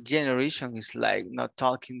generation is like not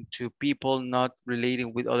talking to people, not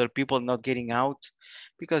relating with other people, not getting out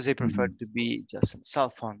because they prefer to be just on cell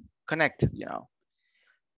phone connected, you know.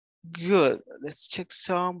 Good. Let's check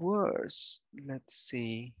some words. Let's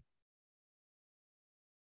see.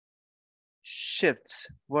 Shift.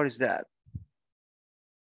 What is that?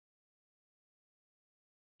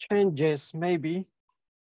 Changes, maybe.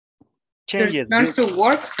 Changes. Learns to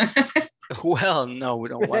work. Well, no, we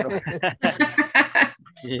don't want to.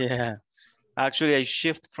 Yeah. Actually, I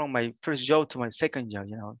shift from my first job to my second job,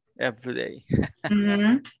 you know, every day.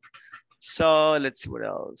 So let's see what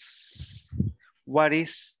else. What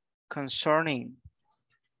is concerning?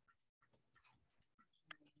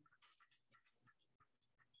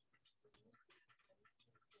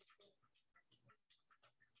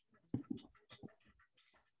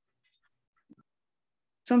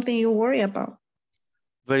 Something you worry about.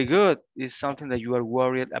 Very good. It's something that you are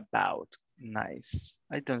worried about. Nice.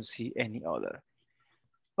 I don't see any other.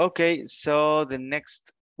 Okay, so the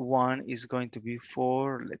next one is going to be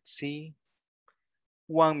for, let's see,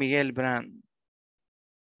 Juan Miguel Brand.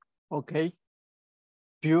 Okay.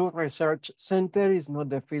 Pew Research Center is not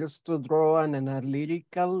the first to draw an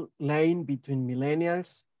analytical line between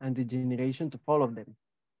millennials and the generation to follow them.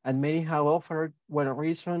 And many have offered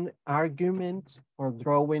well-reasoned arguments for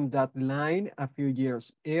drawing that line a few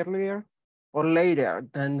years earlier or later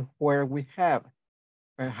than where we have.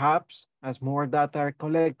 Perhaps, as more data are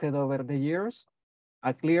collected over the years,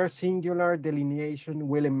 a clear singular delineation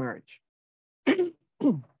will emerge.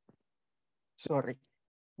 sorry,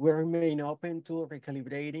 we remain open to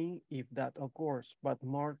recalibrating if that occurs, but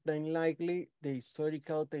more than likely, the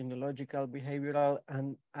historical, technological, behavioral,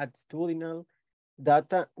 and attitudinal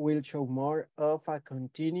data will show more of a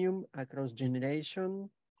continuum across generations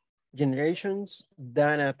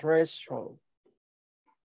than a threshold.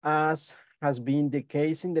 As has been the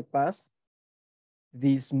case in the past,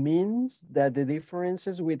 this means that the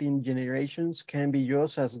differences within generations can be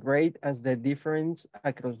just as great as the difference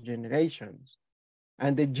across generations.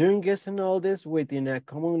 And the youngest and oldest within a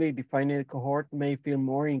commonly defined cohort may feel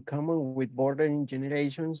more in common with bordering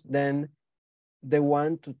generations than the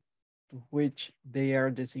one to which they are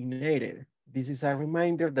designated. This is a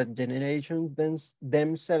reminder that generations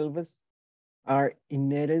themselves are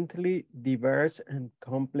inherently diverse and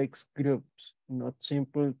complex groups, not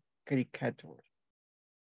simple caricatures.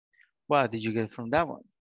 What did you get from that one?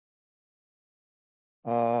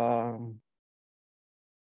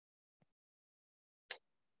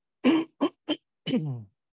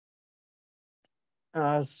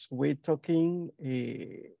 As we're talking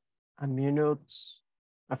a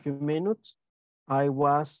few minutes, I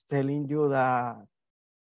was telling you that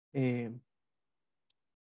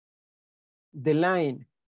the line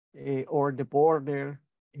or the border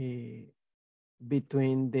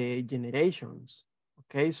between the generations.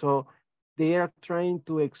 Okay, so they are trying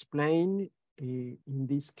to explain in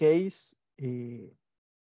this case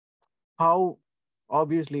how,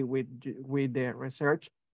 obviously with the research,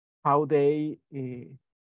 how they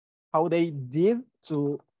did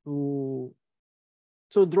to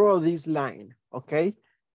draw this line. Okay,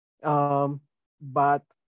 but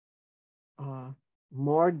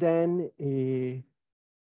more than a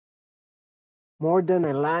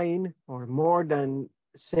line, or more than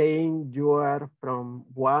saying you are from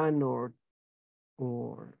one or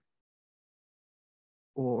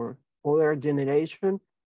other generation,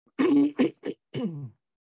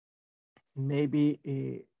 maybe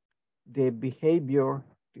the behavior,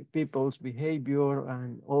 the people's behavior,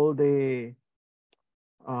 and all the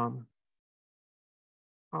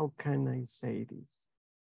how can I say this?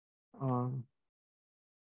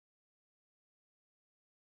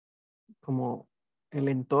 Como el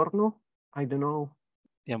entorno, I don't know.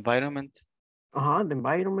 The environment. The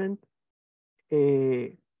environment.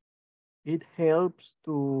 It helps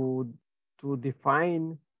to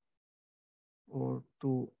define, or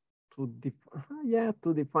to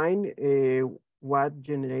define what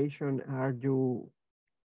generation are you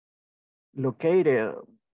located,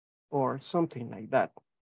 or something like that.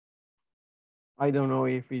 I don't know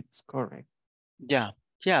if it's correct. Yeah,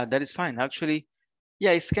 that is fine. Actually,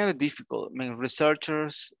 yeah, it's kind of difficult. I mean,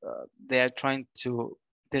 researchers, they are trying to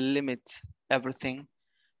delimit everything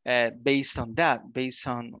based on that, based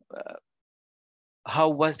on how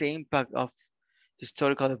was the impact of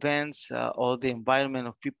historical events or the environment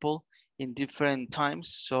of people in different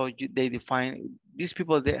times. So they define these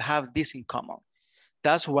people that have this in common.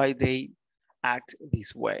 That's why they act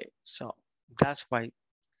this way. So that's why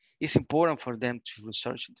it's important for them to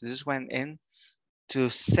research into this one and to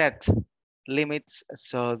set limits,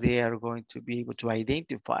 so they are going to be able to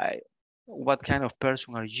identify what kind of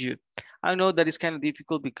person are you. I know that it's kind of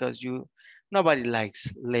difficult because nobody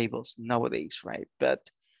likes labels nowadays, right? But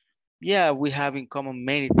yeah, we have in common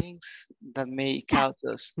many things that may cause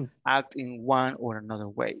us act in one or another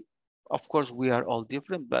way. Of course, we are all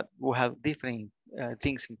different, but we have different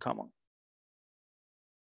things in common.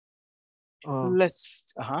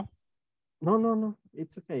 Let's, No,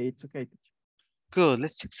 it's okay. Good,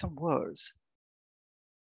 let's check some words.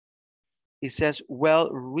 It says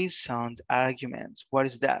well-reasoned arguments. What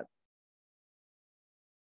is that?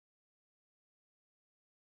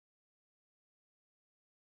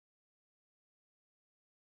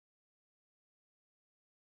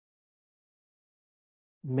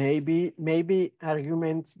 Maybe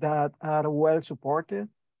arguments that are well supported.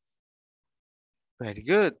 Very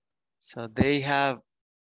good. So they have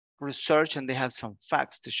research and they have some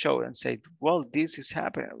facts to show and say, well, this is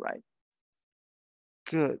happening, right?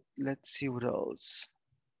 Good. Let's see what else.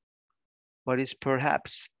 What is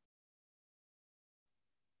perhaps?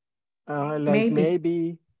 Like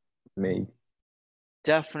maybe.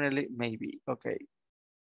 Definitely maybe. Okay.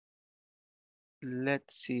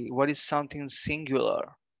 Let's see. What is something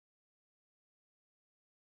singular?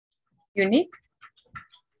 Unique?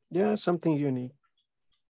 Yeah, something unique.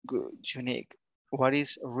 Good, unique. What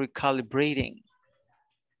is recalibrating?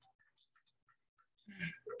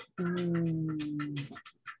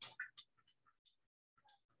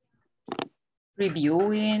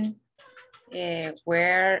 Reviewing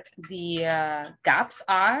where the gaps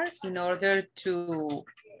are in order to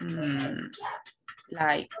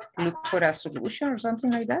like look for a solution or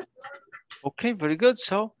something like that. Okay, very good.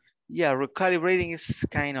 So yeah, recalibrating is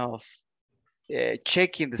kind of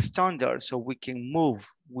checking the standards so we can move,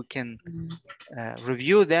 we can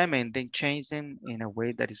review them and then change them in a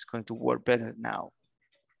way that is going to work better now.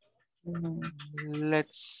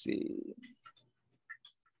 Let's see.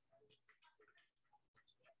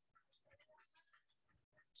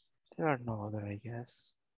 There are no other, I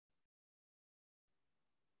guess.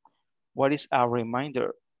 What is a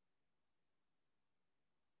reminder?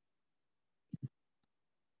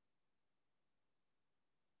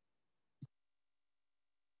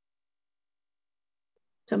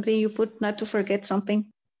 Something you put not to forget something.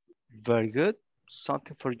 Very good.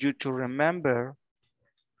 Something for you to remember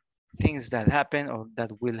things that happen or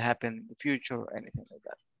that will happen in the future or anything like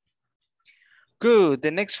that. Good.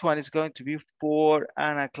 The next one is going to be for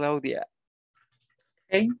Ana Claudia.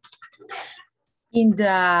 Okay. In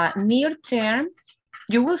the near term,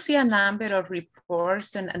 you will see a number of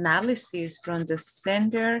reports and analysis from the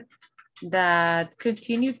center that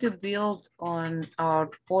continue to build on our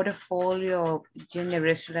portfolio of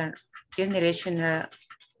generational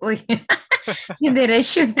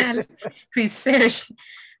research.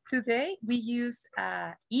 Today, we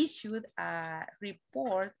issued a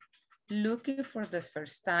report looking for the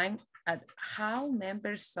first time at how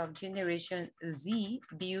members of Generation Z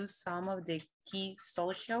view some of the key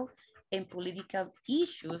social and political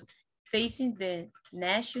issues facing the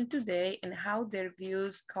nation today and how their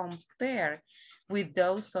views compare with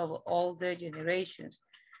those of older generations.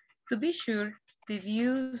 To be sure, the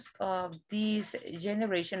views of this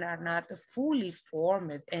generation are not fully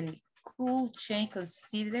formed and could change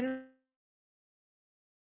considerably.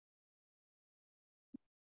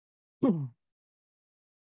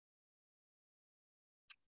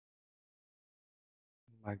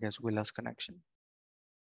 I guess we lost connection.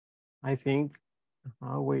 I think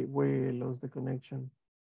we lost the connection.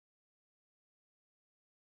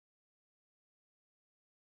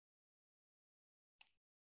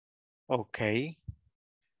 Okay.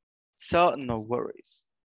 So no worries.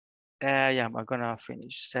 Yeah, I'm gonna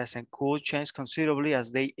finish. Says and could change considerably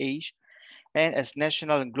as they age and as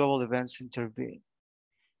national and global events intervene.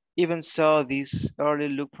 Even so, this early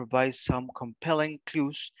look provides some compelling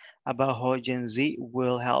clues about how Gen Z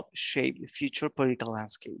will help shape the future political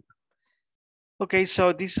landscape. Okay,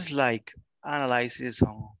 so this is like analysis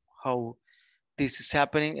on how this is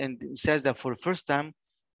happening, and it says that for the first time,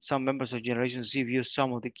 some members of Generation Z view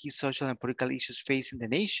some of the key social and political issues facing the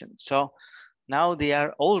nation. So now they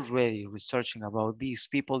are already researching about these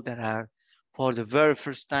people that are, for the very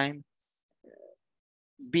first time,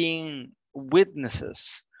 being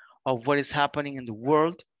witnesses of what is happening in the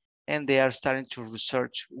world, and they are starting to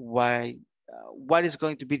research what is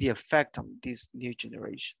going to be the effect on this new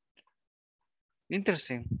generation.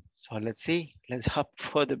 Interesting. So let's see. Let's hope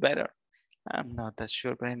for the better. I'm not that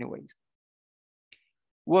sure, but anyways.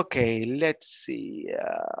 Okay, let's see.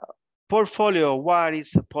 Portfolio. What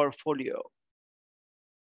is a portfolio?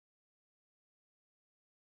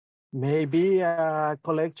 Maybe a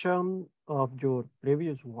collection of your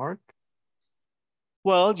previous work.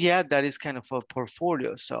 Well, yeah, that is kind of a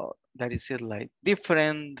portfolio. So that is it, like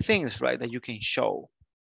different things, right, that you can show.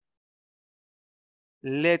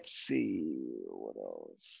 Let's see what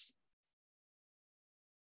else.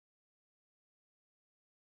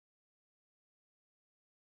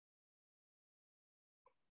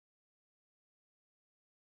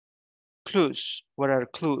 Clues. What are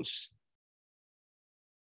clues?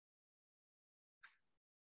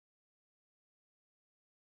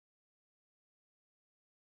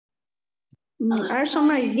 Are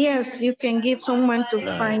some ideas you can give someone to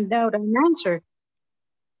find out an answer.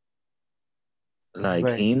 Like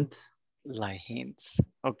hints? Like hints.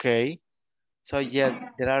 Okay. So yeah,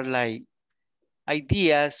 there are like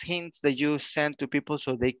ideas, hints that you send to people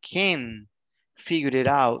so they can figure it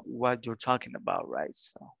out what you're talking about, right?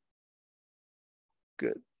 So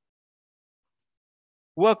good.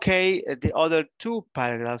 Okay, the other two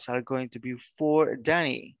paragraphs are going to be for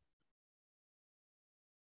Danny.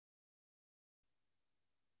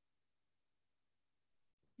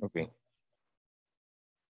 Okay.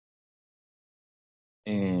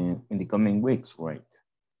 In the coming weeks, right?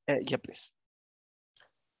 Yeah, please.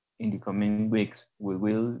 In the coming weeks, we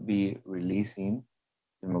will be releasing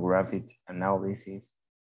demographic analysis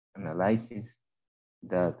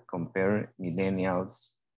that compare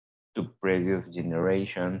millennials to previous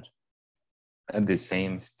generations at the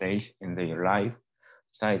same stage in their life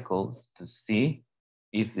cycle to see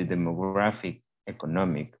if the demographic,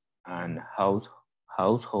 economic, and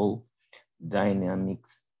household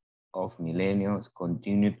dynamics of millennials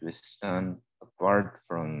continue to stand apart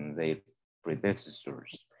from their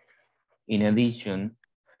predecessors. In addition,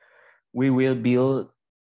 we will build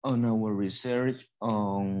on our research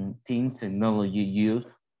on teen technology use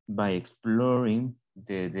by exploring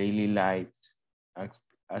the daily life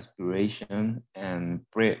aspiration and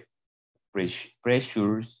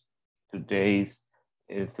pressures today's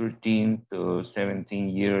 13 to 17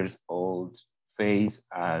 years old face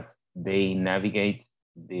as they navigate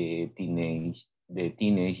the teenage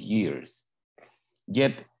years.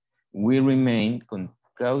 Yet we remain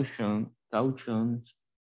cautious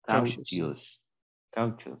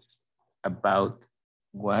about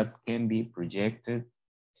what can be projected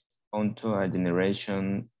onto a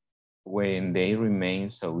generation when they remain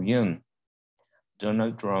so young.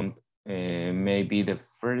 Donald Trump may be the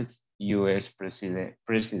first US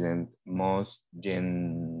president most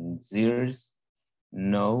Gen Zers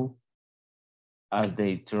know as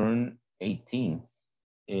they turn 18.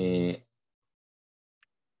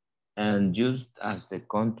 And just as the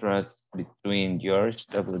contrast between George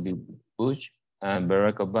W. Bush and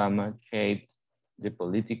Barack Obama shaped the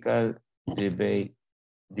political debate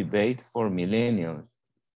for millennials,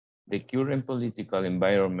 the current political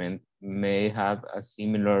environment may have a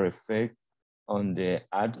similar effect on the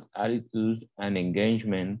attitude and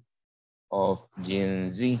engagement of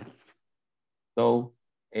Gen Z. So,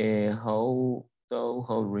 how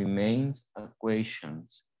remains a question.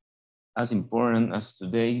 As important as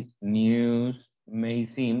today's news may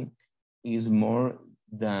seem, is more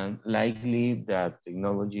than likely that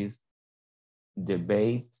technologies,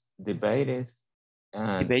 debates,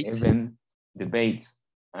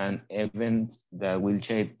 and events that will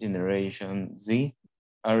shape Generation Z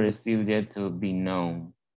are still yet to be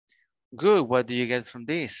known. Good. What do you get from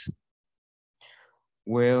this?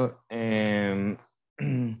 Well, the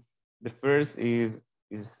first is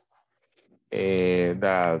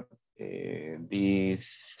that these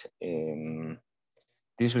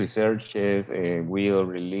researchers will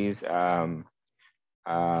release a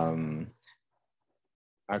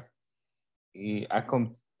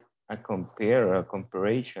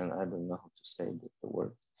comparison, I don't know how to say the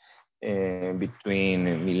word, between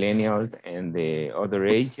millennials and the other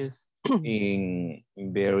ages in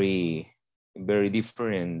very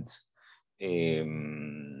different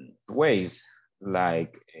ways,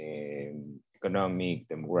 like economic,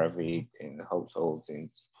 demographic, and households,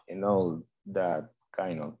 and all that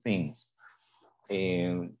kind of things,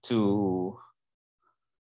 and to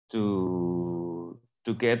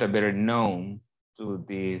get a better known to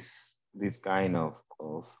this kind of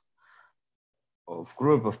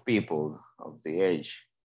group of people of the age.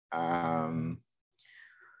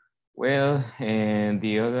 Well, and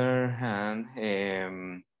the other hand,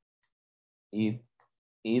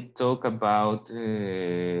 it talk about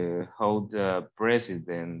how the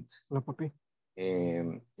president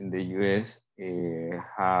in the US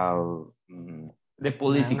how the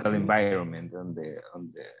political environment on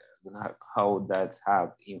how that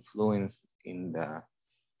have influence in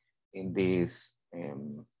these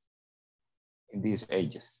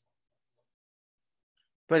ages.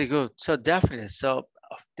 Very good. So definitely,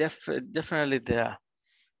 definitely the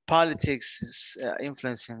politics is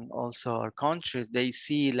influencing also our countries. They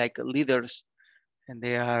see like leaders, and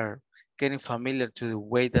they are getting familiar to the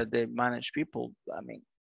way that they manage people. I mean,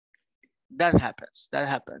 that happens. That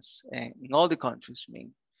happens in all the countries. I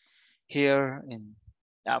mean, here in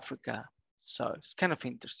Africa. So it's kind of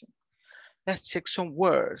interesting. Let's check some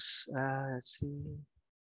words. Let's see.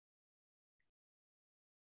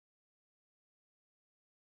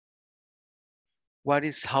 What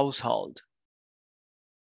is household?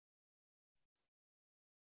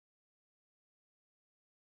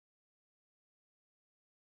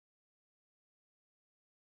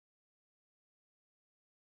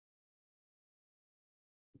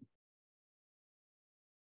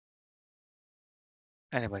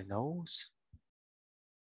 Anybody knows?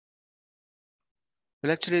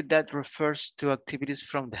 Well, actually, that refers to activities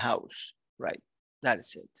from the house, right? That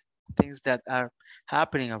is it. Things that are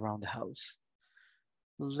happening around the house.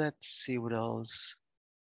 Let's see what else.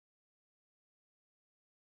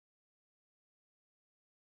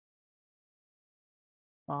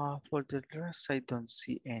 For the rest, I don't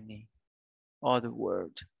see any other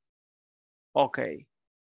word. Okay.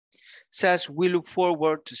 Says we look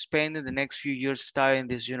forward to spending the next few years studying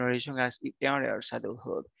this generation as it enters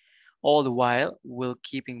adulthood. All the while, we'll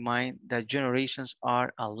keep in mind that generations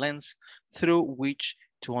are a lens through which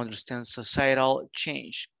to understand societal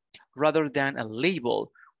change, rather than a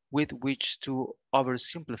label with which to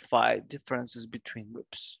oversimplify differences between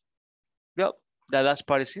groups. Well, the last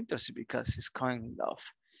part is interesting because it's kind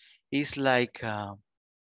of, it's like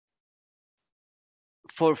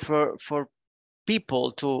for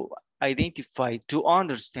people to identify, to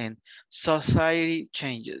understand society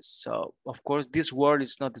changes. So of course, this world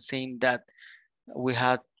is not the same that we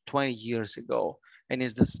had 20 years ago, and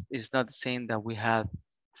it's not the same that we had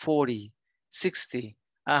 40, 60,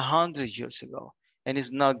 100 years ago, and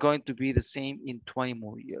it's not going to be the same in 20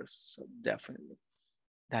 more years. So definitely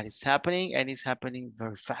that is happening, and it's happening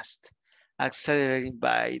very fast, accelerating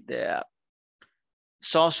by the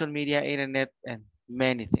social media, internet, and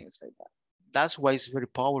many things like that. That's why it's very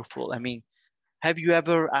powerful. I mean, have you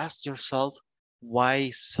ever asked yourself why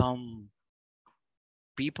some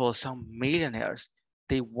people, some millionaires,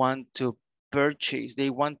 they want to purchase, they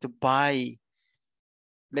want to buy,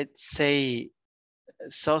 let's say,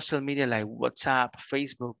 social media like WhatsApp,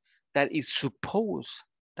 Facebook, that is supposed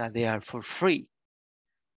that they are for free?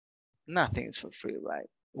 Nothing is for free, right?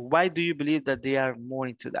 Why do you believe that they are more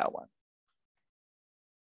into that one?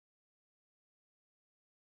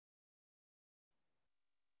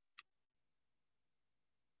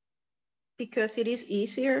 Because it is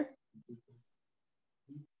easier.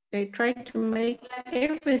 They try to make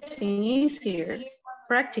everything easier,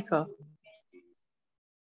 practical.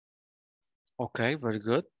 Okay, very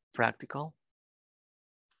good. Practical.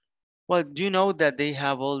 Well, do you know that they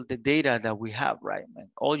have all the data that we have, right, man?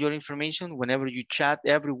 All your information, whenever you chat,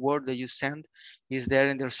 every word that you send is there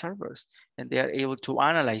in their servers, and they are able to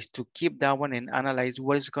analyze, to keep that one and analyze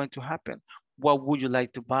what is going to happen. What would you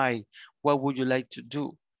like to buy? What would you like to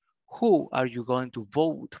do? Who are you going to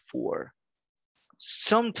vote for?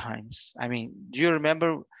 Sometimes, I mean, do you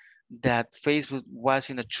remember that Facebook was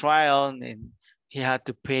in a trial and he had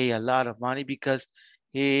to pay a lot of money because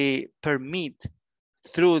he permit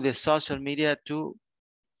through the social media to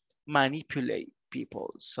manipulate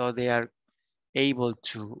people, so they are able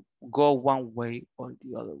to go one way or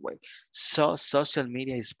the other way. So social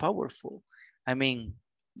media is powerful. I mean,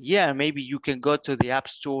 yeah, maybe you can go to the App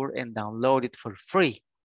Store and download it for free.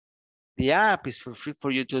 The app is for free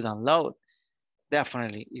for you to download.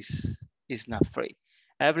 Definitely is not free.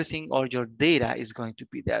 Everything or your data is going to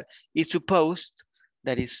be there. It's supposed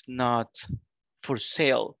that it's not for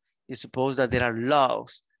sale. It's supposed that there are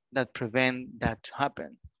laws that prevent that to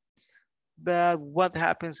happen. But what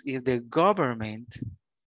happens if the government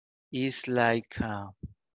is like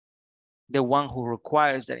the one who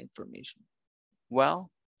requires that information?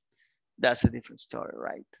 Well, that's a different story,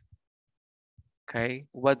 right? Okay,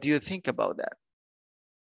 what do you think about that?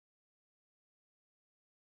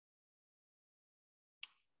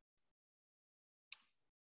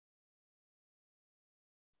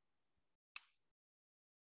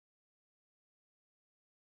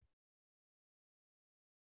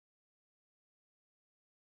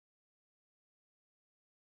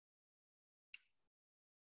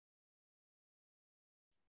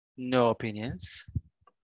 No opinions?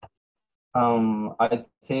 I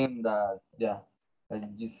think that, yeah, like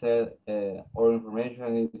you said, our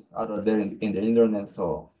information is out of there in the internet,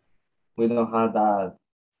 so we don't have that,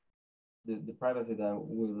 the privacy that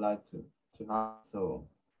we would like to have. So,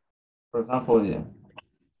 for example, yeah,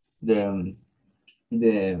 the,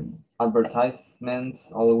 the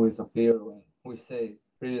advertisements always appear when we say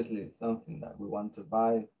previously something that we want to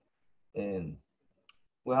buy, and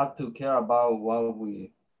we have to care about what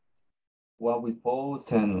we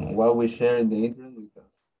post and what we share in the internet, because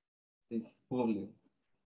it's public.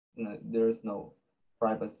 There is no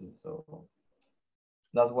privacy. So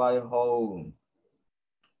that's why how,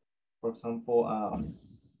 for example,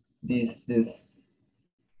 this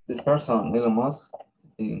person, Elon Musk,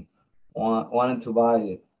 he wanted to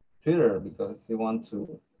buy Twitter because he wants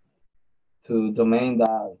to domain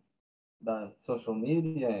that social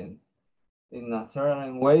media, and in a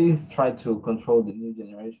certain way try to control the new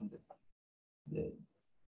generation, the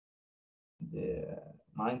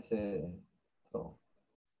mindset. So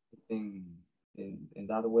I think in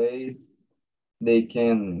that way they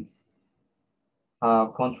can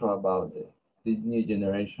have control about the new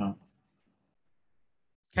generation.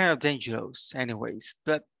 Kind of dangerous anyways,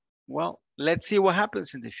 but well, let's see what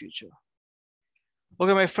happens in the future.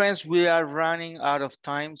 Okay, my friends, we are running out of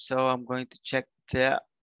time, so I'm going to check the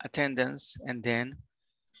attendance and then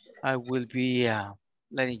I will be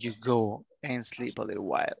letting you go and sleep a little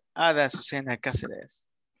while. Ada Susana Cáceres.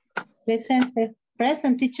 Present,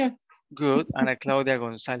 present, teacher. Good. Ana Claudia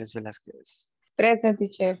González Velázquez. Present,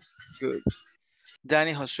 teacher. Good.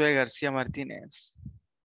 Dani Josué García Martínez.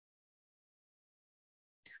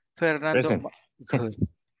 Good.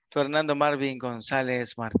 Fernando Marvin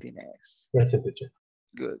González Martínez. Present, teacher.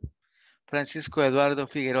 Good. Francisco Eduardo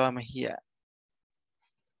Figueroa Mejía.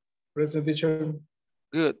 Present, teacher.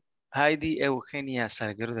 Good. Heidi Eugenia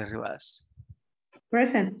Salguero de Rivas.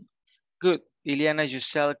 Present. Good. Iliana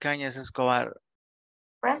Giselle Cañas Escobar.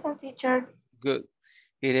 Present, teacher. Good.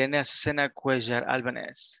 Irene Azucena Cuellar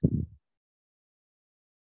Albanés.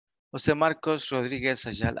 José Marcos Rodríguez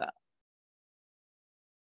Ayala.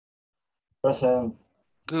 Present.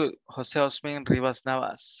 Good. José Osmin Rivas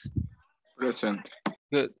Navas. Present.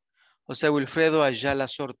 Good. José Wilfredo Ayala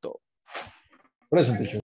Sorto. Present,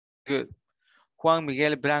 teacher. Good. Juan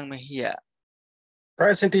Miguel Bran Mejía.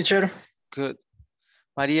 Present, teacher. Good.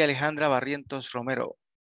 María Alejandra Barrientos Romero.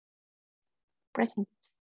 Present.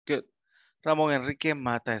 Good. Ramón Enrique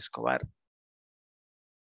Mata Escobar.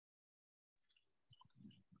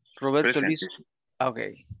 Roberto Present. Luis. Ok.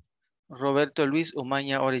 Roberto Luis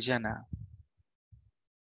Umaña Orellana.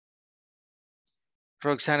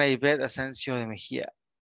 Roxana Ivette Asensio de Mejía.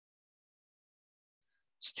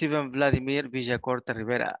 Steven Vladimir Villacorta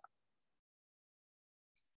Rivera.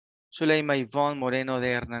 Zuleima Ivonne Moreno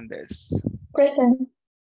de Hernández. Present.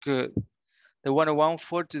 Good. The 101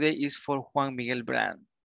 for today is for Juan Miguel Brand.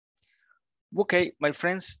 Okay, my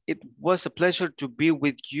friends, it was a pleasure to be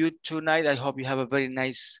with you tonight. I hope you have a very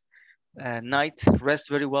nice night. Rest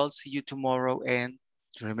very well. See you tomorrow and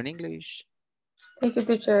dream in English. Thank you,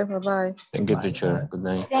 teacher. Bye-bye. Thank you, teacher. Good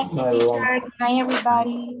night. Thank you, Bye, teacher. everyone. Good night,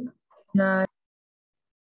 everybody. Night.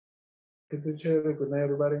 Good teacher. Good night,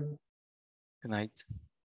 everybody. Good night.